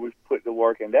down. We put the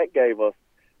work, and that gave us,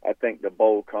 I think, the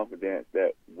bold confidence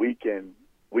that we can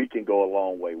go a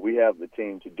long way. We have the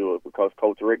team to do it because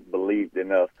Coach Richt believed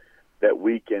in us that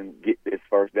we can get this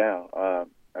first down.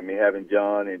 Having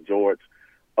John and George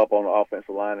up on the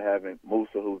offensive line, having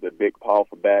Musa, who's a big,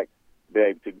 powerful back, be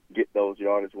able to get those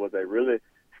yardage was a really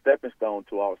stepping stone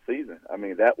to our season.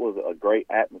 That was a great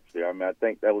atmosphere. I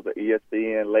think that was an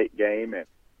ESPN late game, and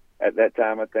at that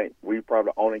time, I think we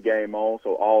probably the only game on,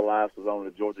 so all eyes was on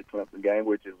the Georgia-Clemson game,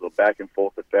 which is a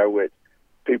back-and-forth affair, which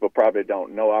people probably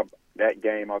don't know. That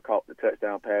game, I caught the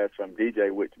touchdown pass from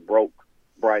DJ, which broke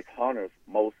Bryce Hunter's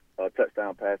most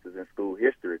touchdown passes in school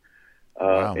history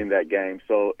in that game.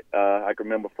 So I can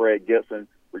remember Fred Gibson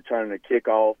returning the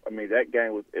kickoff. That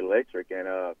game was electric, and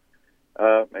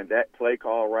that play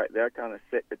call right there kind of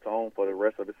set the tone for the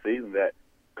rest of the season that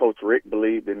Coach Richt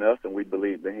believed in us and we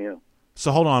believed in him.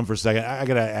 So hold on for a second. I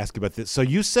got to ask you about this. So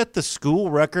you set the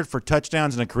school record for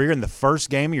touchdowns in a career in the first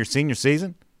game of your senior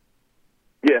season?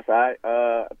 Yes, I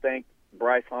think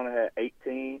Bryce Hunter had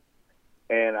 18,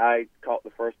 and I caught the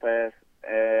first pass,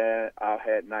 and I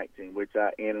had 19, which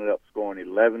I ended up scoring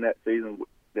 11 that season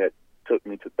that took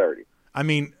me to 30.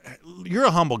 You're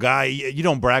a humble guy. You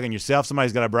don't brag on yourself.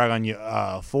 Somebody's got to brag on you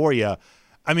for you.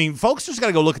 Folks just got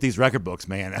to go look at these record books,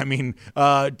 man.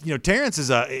 Terrence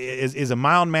is a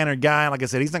mild-mannered guy. Like I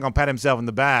said, he's not going to pat himself in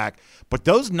the back. But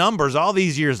those numbers, all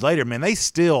these years later, man, they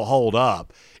still hold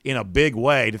up in a big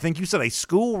way. To think you set a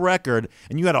school record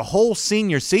and you had a whole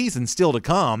senior season still to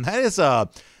come, that's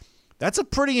a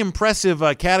pretty impressive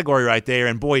category right there.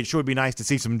 And, boy, it sure would be nice to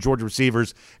see some Georgia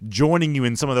receivers joining you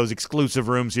in some of those exclusive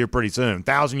rooms here pretty soon.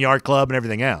 1,000-yard club and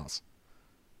everything else.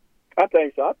 I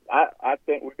think so. I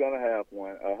think we're going to have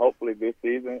one, hopefully this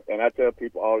season. And I tell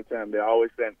people all the time, they're always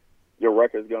saying your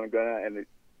record's going to go down.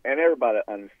 And everybody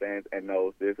understands and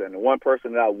knows this. And the one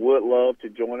person that I would love to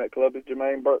join that club is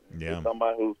Jermaine Burton. Yeah. He's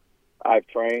somebody who I've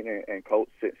trained and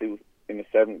coached since he was in the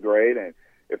 7th grade. And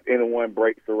if anyone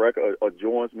breaks the record or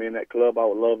joins me in that club, I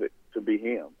would love it to be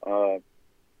him. So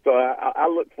I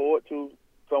look forward to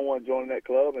someone joining that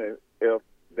club. And if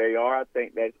they are, I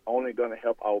think that's only going to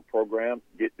help our program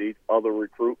get these other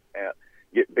recruits and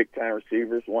get big-time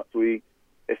receivers once we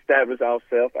establish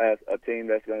ourselves as a team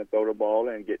that's going to throw the ball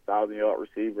and get 1,000-yard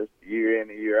receivers year in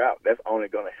and year out. That's only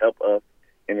going to help us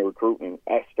in the recruiting,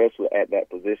 especially at that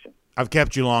position. I've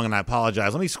kept you long, and I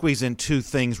apologize. Let me squeeze in two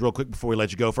things real quick before we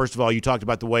let you go. First of all, you talked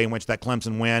about the way in which that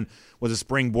Clemson win was a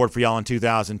springboard for y'all in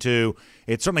 2002.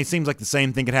 It certainly seems like the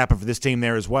same thing could happen for this team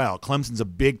there as well. Clemson's a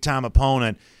big-time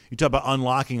opponent. You talk about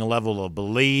unlocking a level of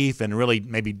belief and really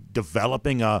maybe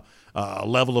developing a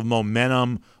level of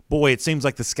momentum. Boy, it seems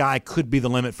like the sky could be the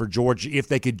limit for Georgia if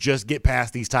they could just get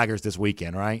past these Tigers this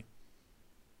weekend, right?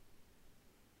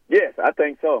 Yes, I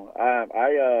think so.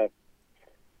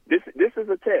 This is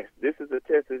a test. This is a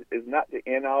test. It's not the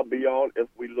end-all, be-all if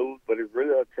we lose, but it's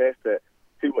really a test to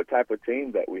see what type of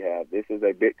team that we have. This is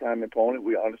a big-time opponent.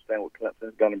 We understand what Clemson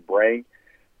is going to bring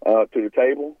to the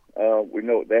table. We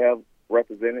know what they have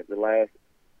represented the last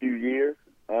few years.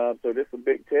 So this is a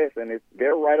big test, and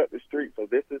they're right up the street. So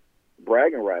this is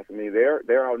bragging rights.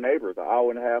 They're our neighbors, an hour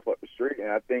and a half up the street,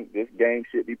 and I think this game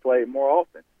should be played more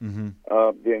often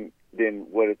than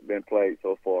what it's been played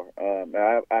so far.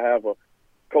 I have a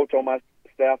coach on my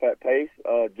staff at Pace,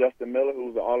 Justin Miller,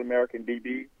 who's an All-American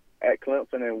DB at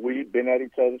Clemson, and we've been at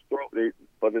each other's throat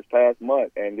for this past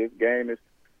month. And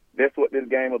that's what this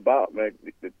game about, man.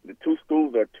 The two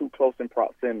schools are too close in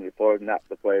proximity for us not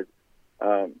to play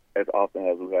as often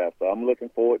as we have. So I'm looking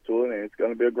forward to it, and it's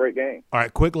going to be a great game. All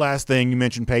right, quick last thing. You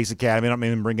mentioned Pace Academy. I don't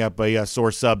mean to bring up a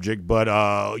sore subject,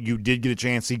 but you did get a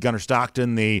chance to see Gunnar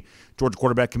Stockton, the Georgia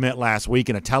quarterback commit, last week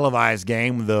in a televised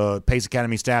game with the Pace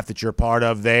Academy staff that you're a part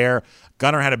of there.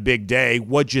 Gunnar had a big day.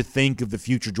 What'd you think of the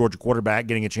future Georgia quarterback,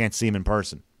 getting a chance to see him in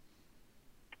person?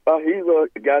 He's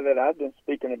a guy that I've been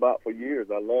speaking about for years.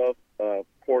 I love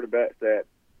quarterbacks that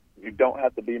you don't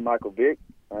have to be Michael Vick.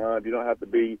 You don't have to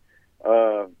be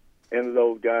any of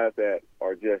those guys that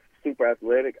are just super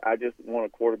athletic. I just want a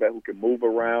quarterback who can move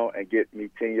around and get me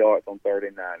 10 yards on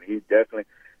 39. He definitely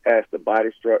has the body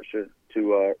structure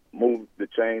to move the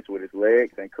chains with his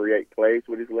legs and create plays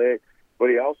with his legs. but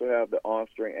he also has the arm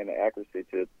strength and the accuracy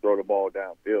to throw the ball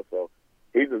downfield. So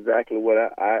he's exactly what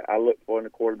I look for in a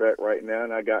quarterback right now,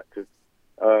 and I got to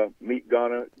meet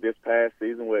Gunner this past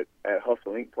season at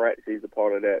Hustle Inc. practice. He's a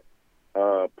part of that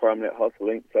prominent Hustle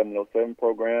Inc. 707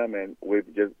 program, and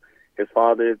his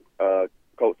father is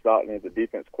Coach Stockton is the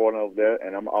defense coordinator over there,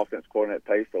 and I'm an offense coordinator at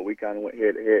Pace, so we kind of went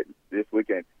head-to-head this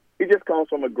weekend. He just comes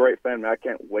from a great family. I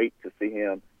can't wait to see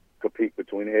him compete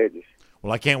between the hedges.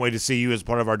 Well, I can't wait to see you as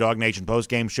part of our Dog Nation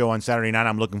postgame show on Saturday night.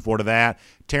 I'm looking forward to that.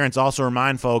 Terrence, also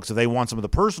remind folks if they want some of the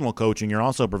personal coaching you're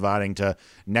also providing to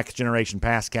next-generation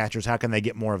pass catchers, how can they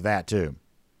get more of that too?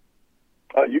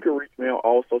 You can reach me on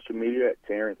all social media at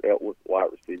Terrence Edwards, Wide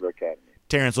Receiver Academy.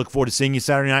 Terrence, look forward to seeing you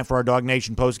Saturday night for our Dog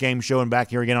Nation postgame show and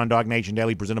back here again on Dog Nation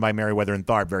Daily, presented by Merriweather and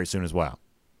Tharp very soon as well.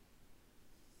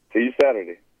 See you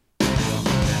Saturday.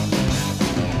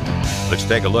 Let's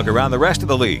take a look around the rest of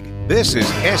the league. This is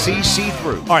SEC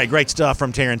Through. All right, great stuff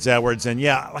from Terrence Edwards. And,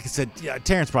 yeah, like I said,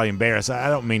 Terrence probably embarrassed. I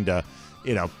don't mean to,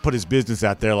 put his business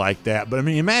out there like that. But, I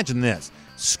mean, imagine this.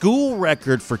 School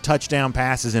record for touchdown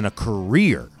passes in a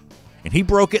career. And he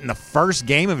broke it in the first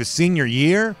game of his senior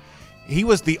year. He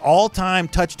was the all-time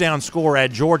touchdown scorer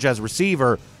at Georgia as a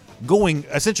receiver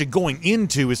essentially going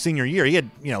into his senior year. He had,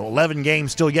 11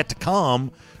 games still yet to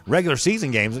come, regular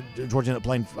season games. Georgia ended up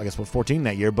playing, 14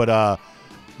 that year. But,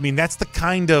 that's the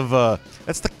kind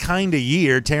of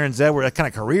year Terrence Edwards, that kind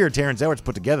of career Terrence Edwards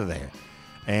put together there.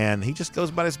 And he just goes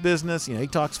about his business. He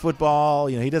talks football.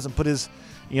 He doesn't put his,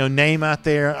 name out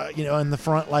there, in the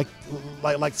front like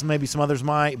maybe some others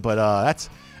might. But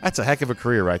that's a heck of a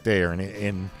career right there.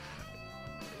 And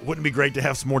wouldn't it be great to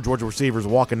have some more Georgia receivers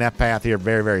walking that path here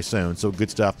very, very soon. So good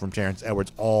stuff from Terrence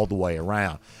Edwards all the way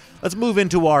around. Let's move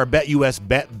into our BetUS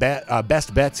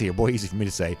best bets here. Boy, easy for me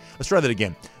to say. Let's try that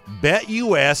again.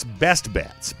 BetUS best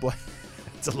bets. Boy,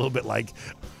 it's a little bit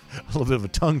of a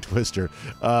tongue twister.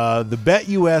 The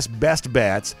BetUS best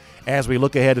bets as we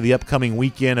look ahead to the upcoming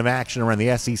weekend of action around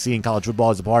the SEC and college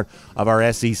football as a part of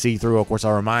our SEC Through. Of course,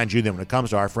 I'll remind you that when it comes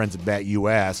to our friends at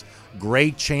BetUS,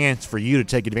 great chance for you to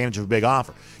take advantage of a big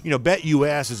offer.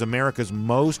 BetUS is America's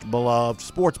most beloved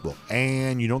sports book,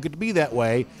 and you don't get to be that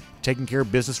way taking care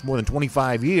of business for more than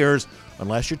 25 years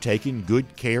unless you're taking good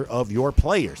care of your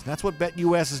players. And that's what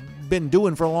BetUS has been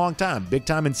doing for a long time.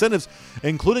 Big-time incentives,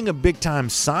 including a big-time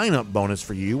sign-up bonus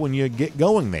for you when you get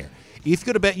going there. If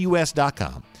you go to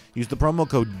BetUS.com, use the promo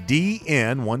code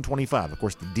DN125. Of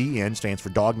course, the DN stands for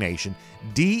Dog Nation.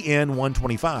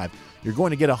 DN125. You're going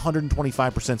to get a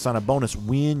 125% sign-up bonus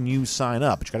when you sign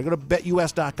up. But you got to go to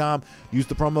BetUS.com, use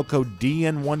the promo code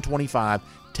DN125,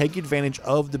 take advantage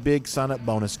of the big sign-up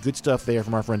bonus. Good stuff there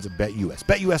from our friends at BetUS.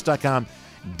 BetUS.com,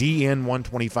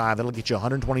 DN125. That'll get you a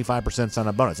 125%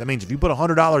 sign-up bonus. That means if you put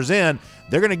 $100 in,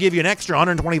 they're going to give you an extra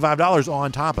 $125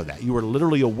 on top of that. You are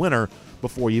literally a winner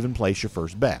before you even place your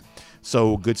first bet.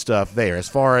 So good stuff there. As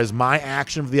far as my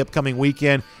action for the upcoming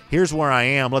weekend, here's where I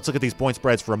am. Let's look at these point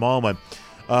spreads for a moment.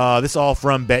 This is all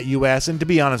from BetUS. And to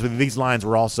be honest with you, these lines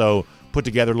were also put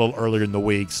together a little earlier in the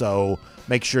week. So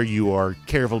make sure you are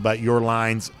careful about your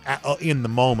lines in the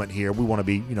moment here. We want to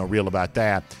be, real about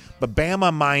that. But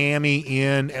Bama, Miami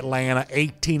in Atlanta,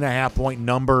 18.5-point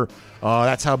number.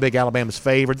 That's how big Alabama's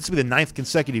favored. This will be the 9th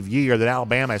consecutive year that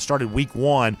Alabama has started week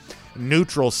 1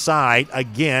 neutral site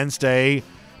against a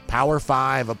Power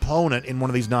 5 opponent in one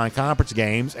of these non-conference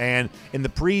games. And in the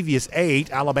previous 8,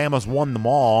 Alabama's won them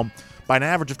all by an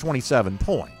average of 27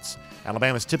 points.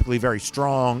 Alabama's typically very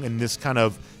strong in this kind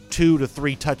of 2 to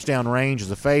 3 touchdown range as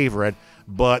a favorite,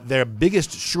 but their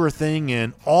biggest sure thing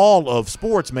in all of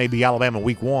sports may be Alabama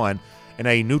week 1 in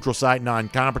a neutral site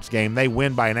non-conference game. They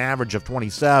win by an average of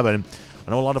 27. I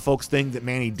know a lot of folks think that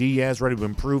Manny Diaz ready to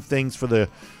improve things for the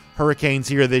Hurricanes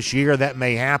here this year. That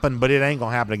may happen, but it ain't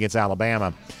going to happen against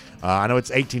Alabama. I know it's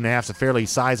 18.5 is a fairly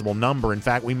sizable number. In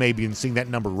fact, we may be seeing that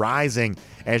number rising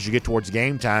as you get towards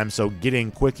game time, so get in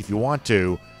quick if you want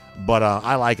to. But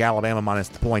I like Alabama minus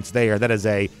the points there. That is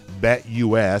a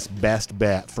BetUS best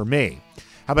bet for me.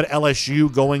 How about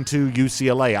LSU going to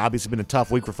UCLA? Obviously been a tough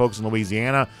week for folks in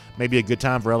Louisiana. Maybe a good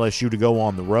time for LSU to go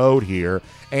on the road here.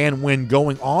 And when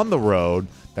going on the road,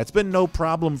 that's been no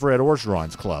problem for Ed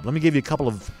Orgeron's club. Let me give you a couple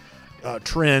of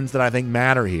trends that I think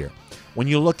matter here. When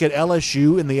you look at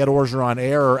LSU in the Ed Orgeron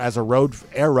era as a road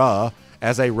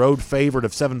favorite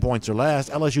of 7 points or less,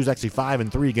 LSU is actually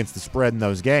 5-3 against the spread in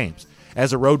those games.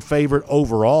 As a road favorite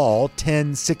overall,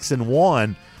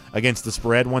 10-6-1 against the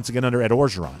spread, once again under Ed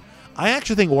Orgeron. I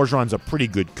actually think Orgeron's a pretty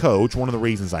good coach. One of the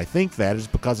reasons I think that is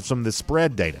because of some of the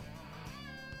spread data.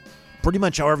 Pretty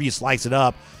much however you slice it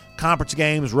up, conference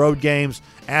games, road games,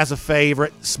 as a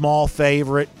favorite, small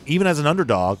favorite, even as an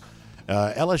underdog,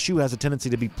 LSU has a tendency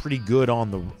to be pretty good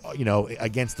on the,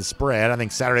 against the spread. I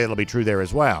think Saturday that'll be true there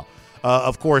as well.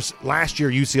 Of course, last year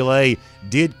UCLA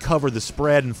did cover the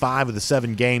spread in 5 of the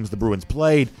 7 games the Bruins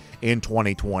played in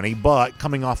 2020, but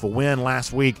coming off a win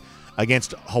last week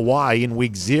against Hawaii in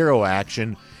Week 0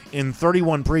 action, in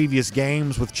 31 previous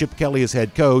games with Chip Kelly as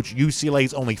head coach,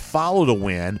 UCLA's only followed a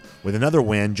win with another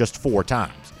win just 4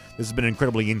 times. This has been an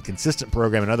incredibly inconsistent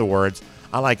program. In other words,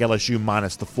 I like LSU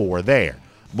minus the 4 there.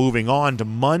 Moving on to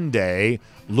Monday,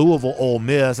 Louisville, Ole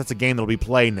Miss. That's a game that will be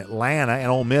played in Atlanta, and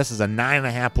Ole Miss is a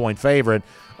 9.5-point favorite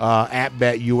at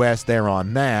BetUS there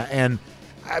on that. And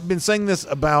I've been saying this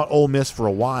about Ole Miss for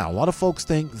a while. A lot of folks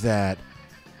think that,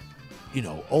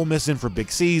 Ole Miss in for a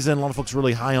big season. A lot of folks are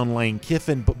really high on Lane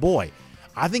Kiffin. But, boy,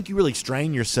 I think you really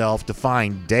strain yourself to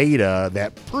find data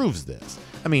that proves this.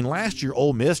 I mean, last year,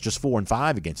 Ole Miss just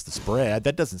 4-5 against the spread.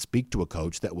 That doesn't speak to a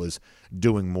coach that was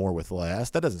doing more with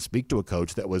less. That doesn't speak to a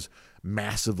coach that was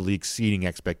massively exceeding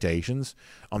expectations.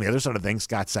 On the other side of things,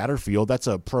 Scott Satterfield, that's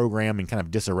a program in kind of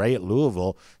disarray at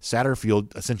Louisville.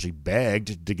 Satterfield essentially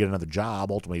begged to get another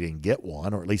job. Ultimately didn't get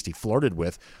one, or at least he flirted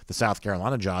with the South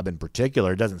Carolina job in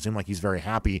particular. It doesn't seem like he's very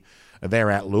happy there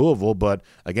at Louisville, but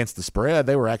against the spread,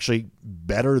 they were actually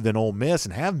better than Ole Miss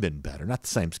and have been better. Not the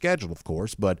same schedule, of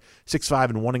course, but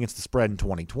 6-5-1 against the spread in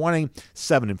 2020,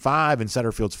 7-5 in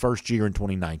Satterfield's first year in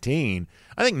 2019.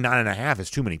 I think 9.5 is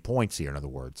too many points here, in other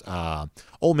words.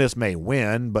 Ole Miss may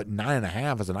win, but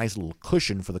 9.5 is a nice little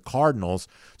cushion for the Cardinals.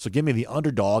 So give me the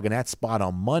underdog in that spot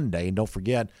on Monday. And don't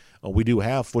forget, we do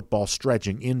have football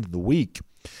stretching into the week.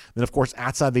 Then, of course,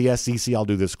 outside the SEC, I'll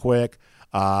do this quick.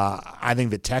 I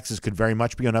think that Texas could very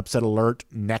much be on upset alert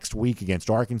next week against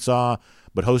Arkansas,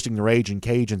 but hosting the Ragin'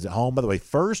 Cajuns at home. By the way,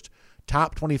 first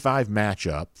top 25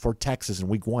 matchup for Texas in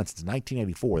Week 1 since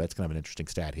 1984. That's kind of an interesting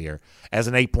stat here. As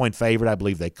an 8-point favorite, I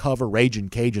believe they cover. Ragin'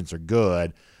 Cajuns are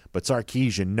good, but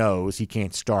Sarkisian knows he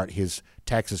can't start his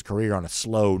Texas career on a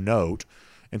slow note.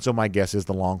 And so my guess is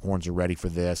the Longhorns are ready for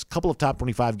this. Couple of top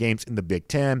 25 games in the Big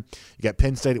Ten. You got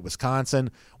Penn State at Wisconsin.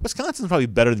 Wisconsin's probably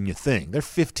better than you think. They're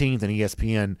 15th in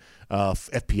ESPN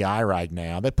FPI right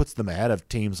now. That puts them ahead of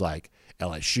teams like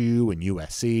LSU and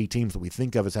USC, teams that we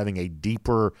think of as having a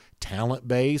deeper talent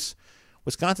base.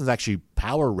 Wisconsin's actually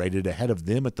power rated ahead of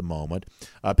them at the moment.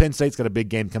 Penn State's got a big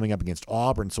game coming up against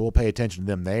Auburn, so we'll pay attention to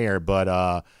them there. But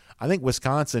I think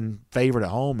Wisconsin favored at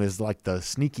home is like the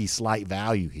sneaky slight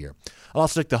value here. I'll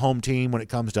also stick the home team when it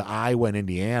comes to Iowa and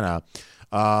Indiana.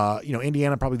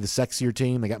 Indiana probably the sexier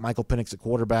team. They got Michael Penix at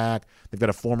quarterback. They've got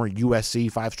a former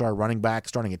USC 5-star running back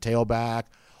starting at tailback.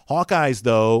 Hawkeyes,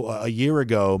 though, a year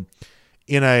ago,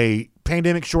 in a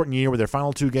pandemic-shortened year where their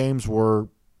final 2 games were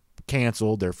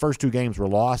canceled, their first 2 games were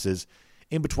losses.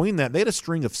 In between that, they had a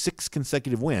string of 6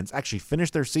 consecutive wins. Actually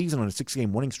finished their season on a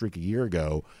 6-game winning streak a year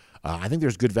ago. I think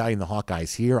there's good value in the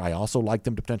Hawkeyes here. I also like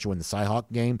them to potentially win the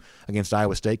Cy-Hawk game against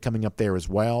Iowa State coming up there as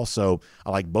well. So I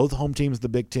like both home teams of the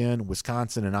Big Ten,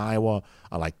 Wisconsin and Iowa.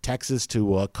 I like Texas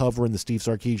to cover in the Steve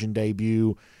Sarkisian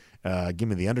debut. Give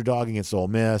me the underdog against Ole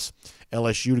Miss.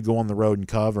 LSU to go on the road and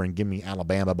cover, and give me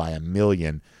Alabama by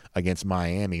 1,000,000 against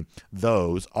Miami.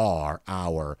 Those are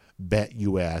our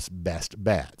BetUS best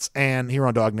bets. And here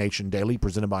on Dog Nation Daily,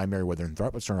 presented by Merriweather and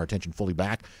Tharp, let's turn our attention fully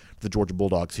back to the Georgia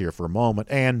Bulldogs here for a moment.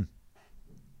 And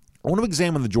I want to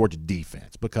examine the Georgia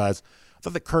defense because I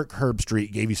thought that Kirk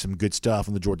Herbstreit gave you some good stuff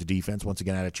on the Georgia defense. Once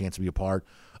again, I had a chance to be a part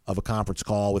of a conference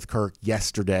call with Kirk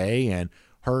yesterday, and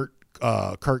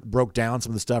Kirk broke down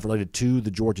some of the stuff related to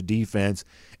the Georgia defense,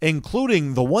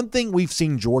 including the one thing we've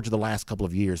seen Georgia the last couple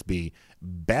of years be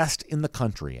best in the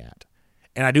country at.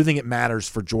 And I do think it matters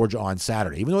for Georgia on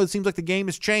Saturday. Even though it seems like the game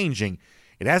is changing,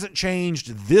 it hasn't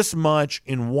changed this much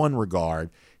in one regard.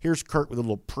 Here's Kirk with a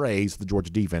little praise for the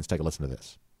Georgia defense. Take a listen to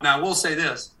this. Now, I will say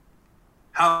this.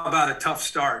 How about a tough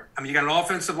start? I mean, you got an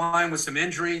offensive line with some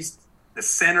injuries, the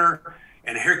center,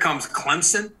 and here comes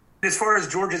Clemson. As far as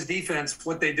Georgia's defense,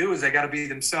 what they do is they got to be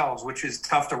themselves, which is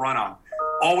tough to run on.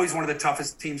 Always one of the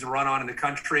toughest teams to run on in the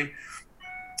country.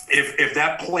 If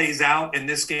that plays out in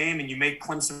this game and you make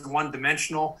Clemson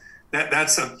one-dimensional,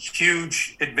 that's a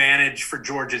huge advantage for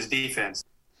Georgia's defense.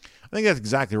 I think that's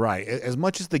exactly right. As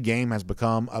much as the game has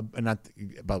become,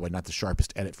 by the way, not the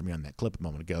sharpest edit for me on that clip a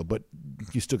moment ago, but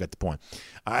you still get the point.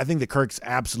 I think that Kirk's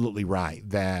absolutely right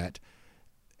that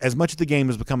as much as the game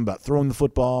has become about throwing the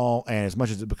football and as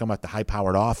much as it's become about the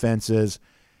high-powered offenses,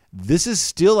 this is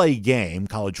still a game,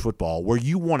 college football, where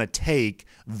you want to take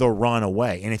the run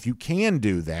away. And if you can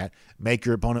do that, make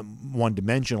your opponent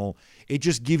one-dimensional, it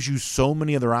just gives you so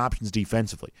many other options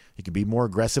defensively. You can be more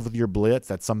aggressive with your blitz.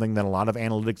 That's something that a lot of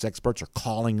analytics experts are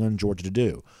calling on Georgia to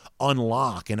do.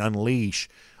 Unlock and unleash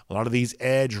a lot of these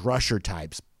edge rusher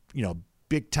types.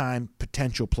 big-time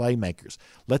potential playmakers.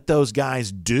 Let those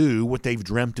guys do what they've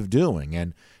dreamt of doing,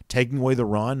 and taking away the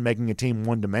run, making a team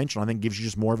one-dimensional, I think gives you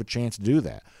just more of a chance to do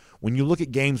that. When you look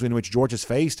at games in which Georgia's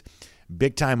faced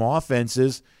big-time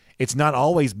offenses, it's not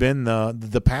always been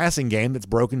the passing game that's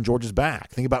broken Georgia's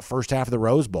back. Think about first half of the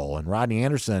Rose Bowl and Rodney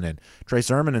Anderson and Trey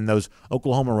Sermon and those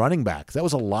Oklahoma running backs. That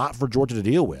was a lot for Georgia to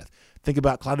deal with. Think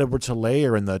about Clyde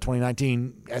Edwards-Helaire in the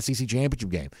 2019 SEC championship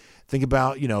game. Think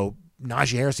about,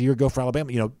 Najee Harris a year ago for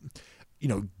Alabama.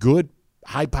 Good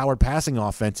high-powered passing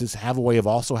offenses have a way of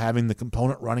also having the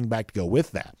component running back to go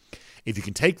with that. If you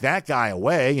can take that guy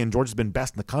away, and Georgia's been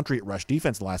best in the country at rush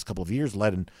defense the last couple of years,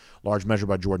 led in large measure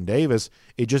by Jordan Davis,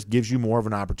 it just gives you more of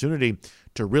an opportunity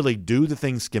to really do the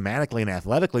things schematically and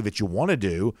athletically that you want to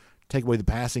do, take away the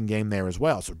passing game there as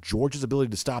well. So Georgia's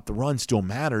ability to stop the run still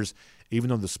matters,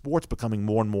 even though the sport's becoming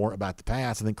more and more about the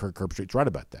pass. I think Kirk Herbstreit's right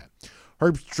about that.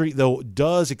 Herbstreit, though,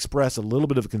 does express a little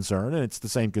bit of a concern, and it's the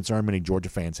same concern many Georgia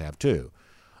fans have too.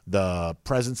 The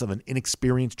presence of an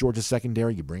inexperienced Georgia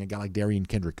secondary. You bring a guy like Darian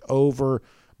Kendrick over,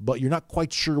 but you're not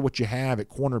quite sure what you have at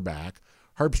cornerback.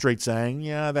 Herbstreit saying,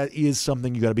 yeah, that is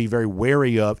something you got to be very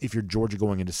wary of if you're Georgia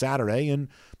going into Saturday, and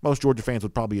most Georgia fans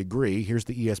would probably agree. Here's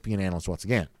the ESPN analyst once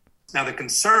again. Now, the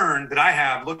concern that I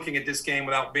have looking at this game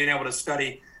without being able to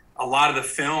study a lot of the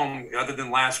film other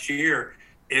than last year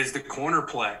is the corner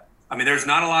play. I mean, there's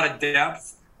not a lot of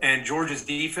depth. And Georgia's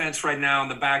defense right now in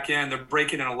the back end, they're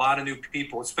breaking in a lot of new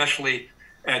people, especially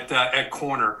at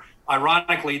corner.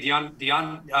 Ironically,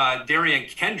 Darian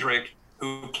Kendrick,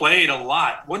 who played a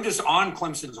lot, wasn't just on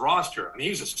Clemson's roster. I mean, he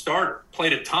was a starter,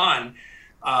 played a ton.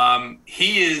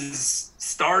 He is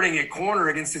starting at corner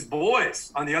against his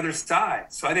boys on the other side.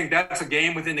 So I think that's a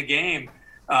game within the game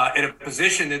at a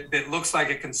position that looks like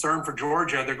a concern for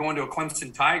Georgia. They're going to a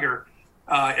Clemson Tiger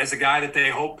as a guy that they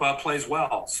hope plays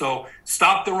well. So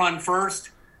stop the run first,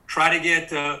 try to get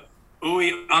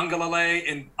Uwe Ungalale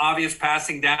in obvious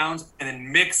passing downs, and then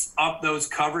mix up those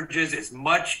coverages as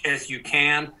much as you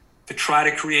can to try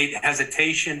to create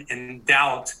hesitation and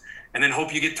doubt, and then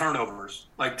hope you get turnovers.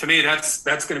 Like, to me, that's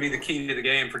going to be the key to the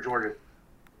game for Georgia.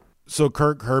 So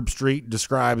Kirk Herbstreit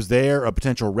describes there a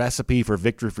potential recipe for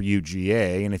victory for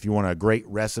UGA. And if you want a great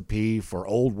recipe for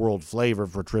old world flavor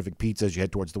for terrific pizza as you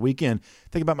head towards the weekend,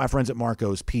 think about my friends at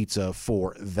Marco's Pizza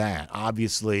for that.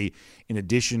 Obviously, in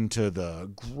addition to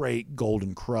the great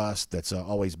golden crust that's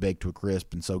always baked to a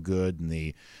crisp and so good, and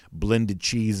the blended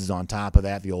cheeses on top of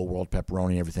that, the old world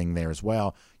pepperoni and everything there as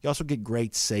well, you also get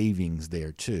great savings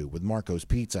there too. With Marco's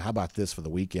Pizza, how about this for the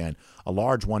weekend? A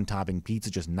large one-topping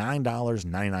pizza, just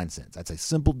 $9.99. That's a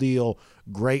simple deal,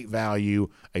 great value,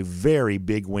 a very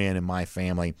big win in my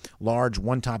family. Large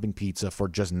one-topping pizza for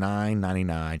just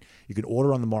 $9.99. You can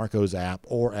order on the Marco's app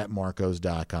or at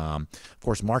marcos.com. Of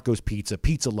course, Marco's Pizza,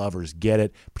 pizza lovers get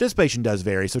it. Participation does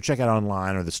vary, so check out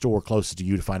online or the store closest to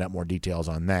you to find out more details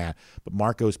on that. But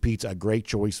Marco's Pizza, a great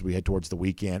choice as we head towards the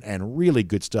weekend, and really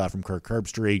good stuff from Kirk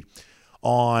Herbstreit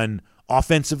on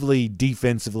offensively,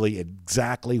 defensively,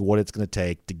 exactly what it's going to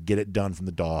take to get it done from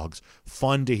the Dogs.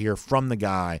 Fun to hear from the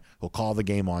guy who'll call the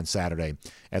game on Saturday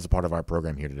as a part of our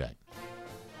program here today.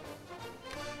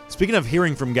 Speaking of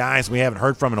hearing from guys we haven't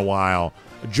heard from in a while,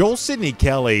 Joel Sidney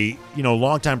Kelly,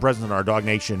 longtime president of our Dog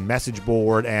Nation message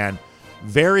board and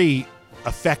very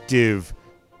effective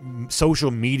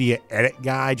social media edit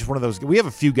guy, just one of those. We have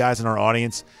a few guys in our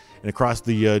audience and across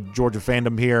the Georgia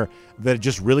fandom here that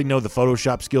just really know the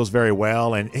Photoshop skills very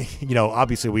well. And,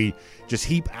 obviously we just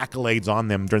heap accolades on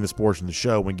them during this portion of the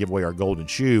show when we give away our golden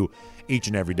shoe each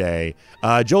and every day.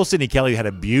 Joel Sidney Kelly had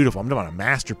a beautiful, I'm talking about a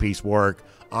masterpiece work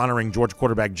honoring Georgia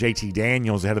quarterback JT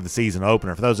Daniels ahead of the season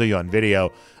opener. For those of you on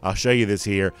video, I'll show you this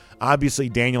here. Obviously,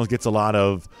 Daniels gets a lot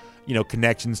of,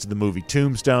 connections to the movie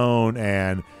Tombstone,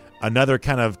 and another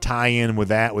kind of tie-in with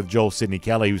that with Joel Sidney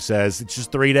Kelly, who says it's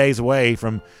just 3 days away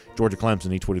from Georgia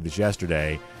Clemson. He tweeted this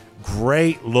yesterday.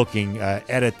 Great looking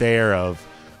edit there of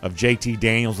JT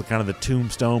Daniels, the kind of the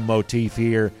Tombstone motif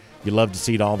here. You love to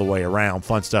see it all the way around.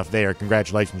 Fun stuff there.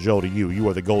 Congratulations, Joel, to you. You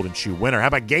are the golden shoe winner. How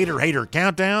about Gator Hater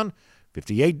Countdown?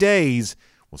 58 days.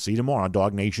 We'll see you tomorrow on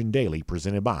Dog Nation Daily,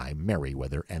 presented by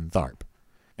Merriweather and Tharp.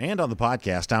 And on the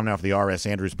podcast, time now for the R.S.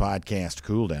 Andrews Podcast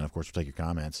Cool Down. Of course, we'll take your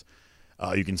comments.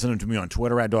 You can send them to me on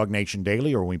Twitter at Dog Nation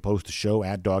Daily, or when we post the show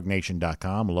at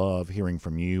dognation.com. Love hearing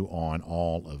from you on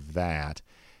all of that.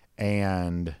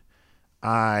 And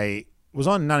I was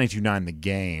on 92.9 The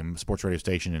Game, sports radio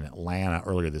station in Atlanta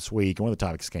earlier this week, and one of the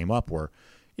topics came up were,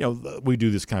 we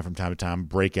do this kind of from time to time,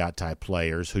 breakout type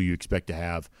players who you expect to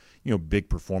have, big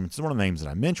performances. One of the names that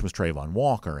I mentioned was Trayvon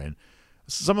Walker, and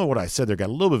some of what I said there got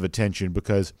a little bit of attention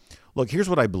because, look, here's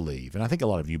what I believe, and I think a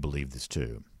lot of you believe this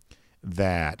too.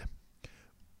 that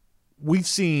we've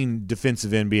seen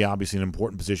defensive end be obviously an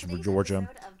important position for Georgia.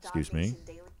 Excuse me.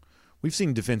 We've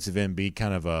seen defensive end be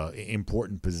kind of an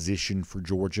important position for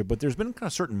Georgia, but there's been kind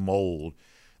of certain mold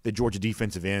that Georgia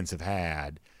defensive ends have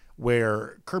had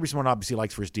where Kirby Smart obviously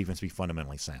likes for his defense to be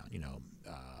fundamentally sound,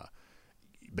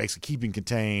 basically keeping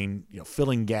contained,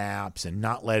 filling gaps and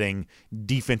not letting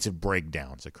defensive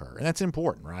breakdowns occur. And that's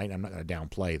important, right? I'm not going to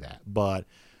downplay that. But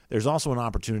there's also an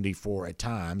opportunity for, at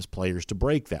times, players to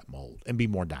break that mold and be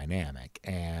more dynamic.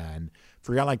 And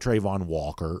for a guy like Travon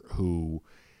Walker, who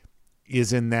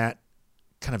is in that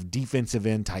kind of defensive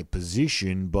end type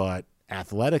position, but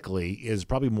athletically is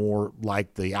probably more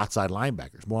like the outside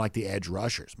linebackers, more like the edge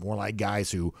rushers, more like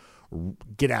guys who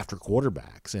get after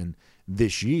quarterbacks. And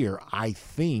this year, I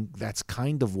think that's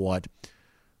kind of what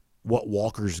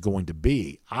Walker's going to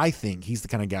be. I think he's the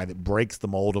kind of guy that breaks the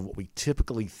mold of what we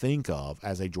typically think of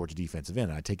as a Georgia defensive end.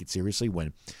 And I take it seriously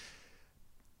when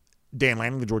Dan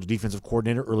Lanning, the Georgia defensive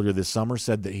coordinator, earlier this summer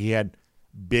said that he had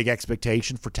big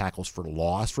expectation for tackles for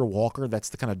loss for Walker. That's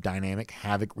the kind of dynamic,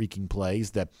 havoc-wreaking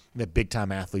plays that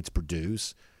big-time athletes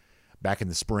produce. Back in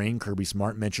the spring, Kirby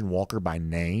Smart mentioned Walker by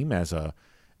name as a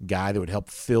guy that would help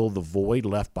fill the void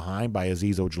left behind by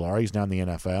Azeez Ojulari. He's now in the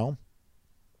NFL.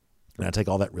 And I take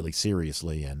all that really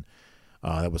seriously, and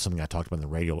that was something I talked about on the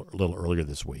radio a little earlier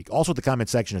this week. Also at the comment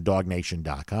section of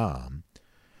DogNation.com,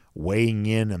 weighing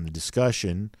in on the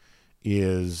discussion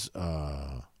is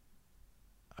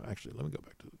actually, let me go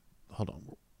back to – hold on.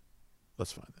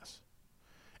 Let's find this.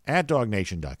 At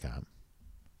DogNation.com,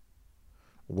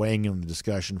 weighing in on the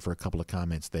discussion for a couple of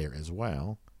comments there as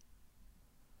well.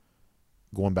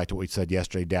 Going back to what we said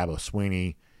yesterday, Dabo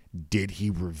Swinney, did he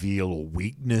reveal a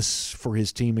weakness for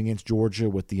his team against Georgia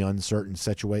with the uncertain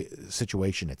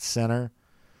situation at center?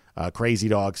 Crazy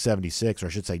Dog 76, or I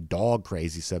should say Dog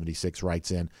Crazy 76,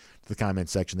 writes in to the comment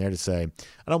section there to say,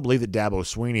 I don't believe that Dabo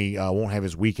Swinney won't have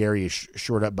his weak area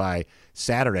shored up by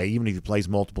Saturday, even if he plays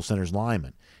multiple centers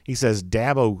linemen. He says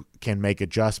Dabo can make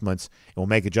adjustments and will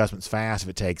make adjustments fast if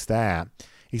it takes that.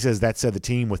 He says that said, the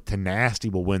team with tenacity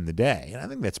will win the day. And I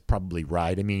think that's probably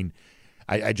right. I mean,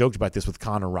 I joked about this with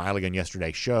Connor Riley on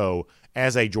yesterday's show.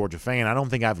 As a Georgia fan, I don't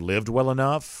think I've lived well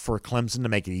enough for Clemson to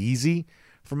make it easy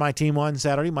for my team on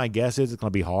Saturday. My guess is it's going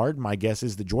to be hard. My guess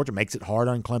is that Georgia makes it hard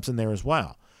on Clemson there as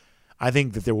well. I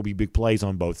think that there will be big plays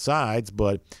on both sides,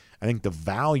 but I think the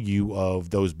value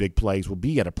of those big plays will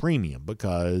be at a premium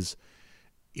because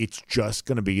it's just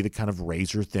going to be the kind of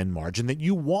razor-thin margin that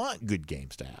you want good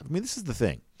games to have. I mean, this is the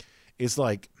thing. It's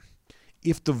like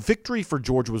if the victory for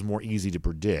Georgia was more easy to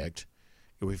predict,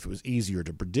 if it was easier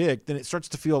to predict, then it starts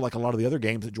to feel like a lot of the other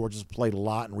games that Georgia's played a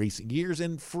lot in recent years.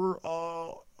 And for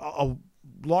a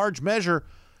large measure,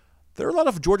 there are a lot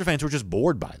of Georgia fans who are just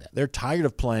bored by that. They're tired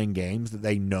of playing games that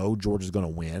they know Georgia's going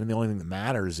to win, and the only thing that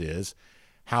matters is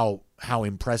how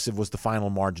impressive was the final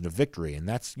margin of victory. And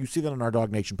you see that on our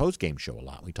Dog Nation postgame show a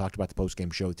lot. We talked about the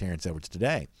postgame show with Terrence Edwards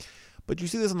today. But you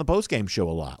see this on the postgame show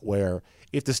a lot, where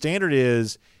if the standard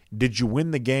is, did you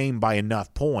win the game by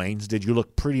enough points? Did you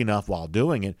look pretty enough while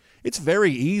doing it? It's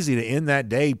very easy to end that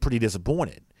day pretty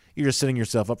disappointed. You're just setting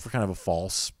yourself up for kind of a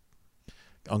false,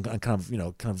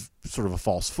 sort of a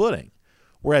false footing.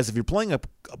 Whereas if you're playing an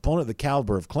opponent of the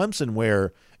caliber of Clemson,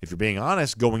 where if you're being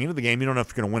honest, going into the game, you don't know if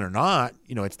you're going to win or not.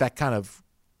 It's that kind of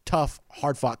tough,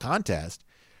 hard-fought contest.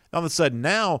 All of a sudden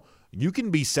now you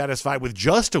can be satisfied with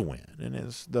just a win. And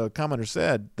as the commenter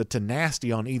said, the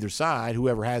tenacity on either side,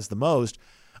 whoever has the most.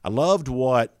 I loved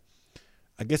what,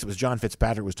 I guess it was John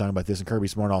Fitzpatrick was talking about this, and Kirby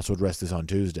Smart also addressed this on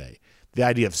Tuesday. The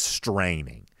idea of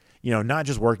straining. Not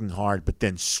just working hard, but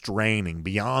then straining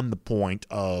beyond the point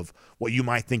of what you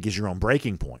might think is your own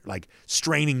breaking point. Like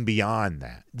straining beyond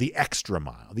that, the extra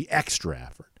mile, the extra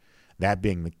effort. That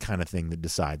being the kind of thing that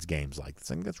decides games like this.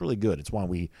 I think that's really good. It's why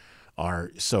we are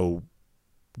so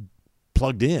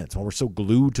plugged in. It's why we're so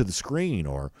glued to the screen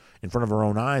or in front of our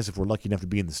own eyes if we're lucky enough to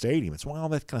be in the stadium. It's why all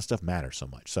that kind of stuff matters so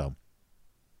much. So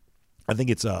I think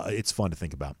it's fun to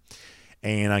think about.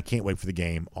 And I can't wait for the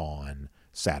game on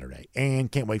Saturday.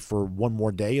 And can't wait for one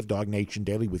more day of Dog Nation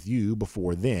Daily with you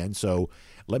before then. So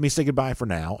let me say goodbye for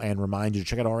now and remind you to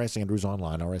check out RS Andrews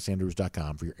online,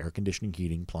 rsandrews.com, for your air conditioning,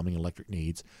 heating, plumbing, electric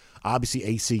needs. Obviously,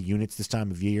 AC units this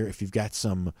time of year. If you've got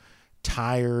some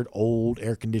tired, old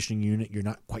air conditioning unit you're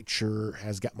not quite sure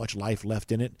has got much life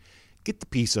left in it, get the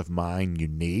peace of mind you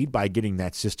need by getting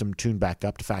that system tuned back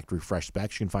up to factory fresh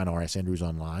specs. You can find RS Andrews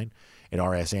online at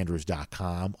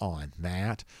rsandrews.com on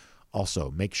that.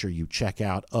 Also, make sure you check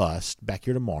out us back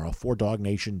here tomorrow for Dog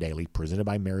Nation Daily, presented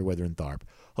by Merriweather and Tharp.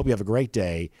 Hope you have a great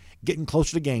day. Getting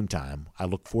closer to game time. I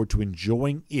look forward to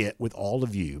enjoying it with all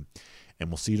of you, and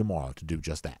we'll see you tomorrow to do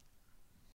just that.